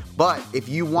Monday. But if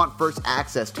you want first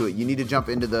access to it, you need to jump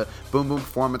into the Boom Boom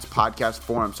Performance Podcast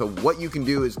Forum. So what you can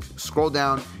do is scroll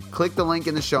down, click the link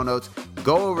in the show notes,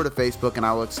 go over to Facebook, and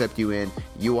I will accept you in.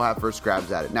 You will have first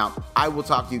grabs at it. Now, I will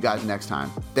talk to you guys next time.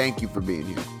 Thank you for being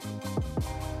here.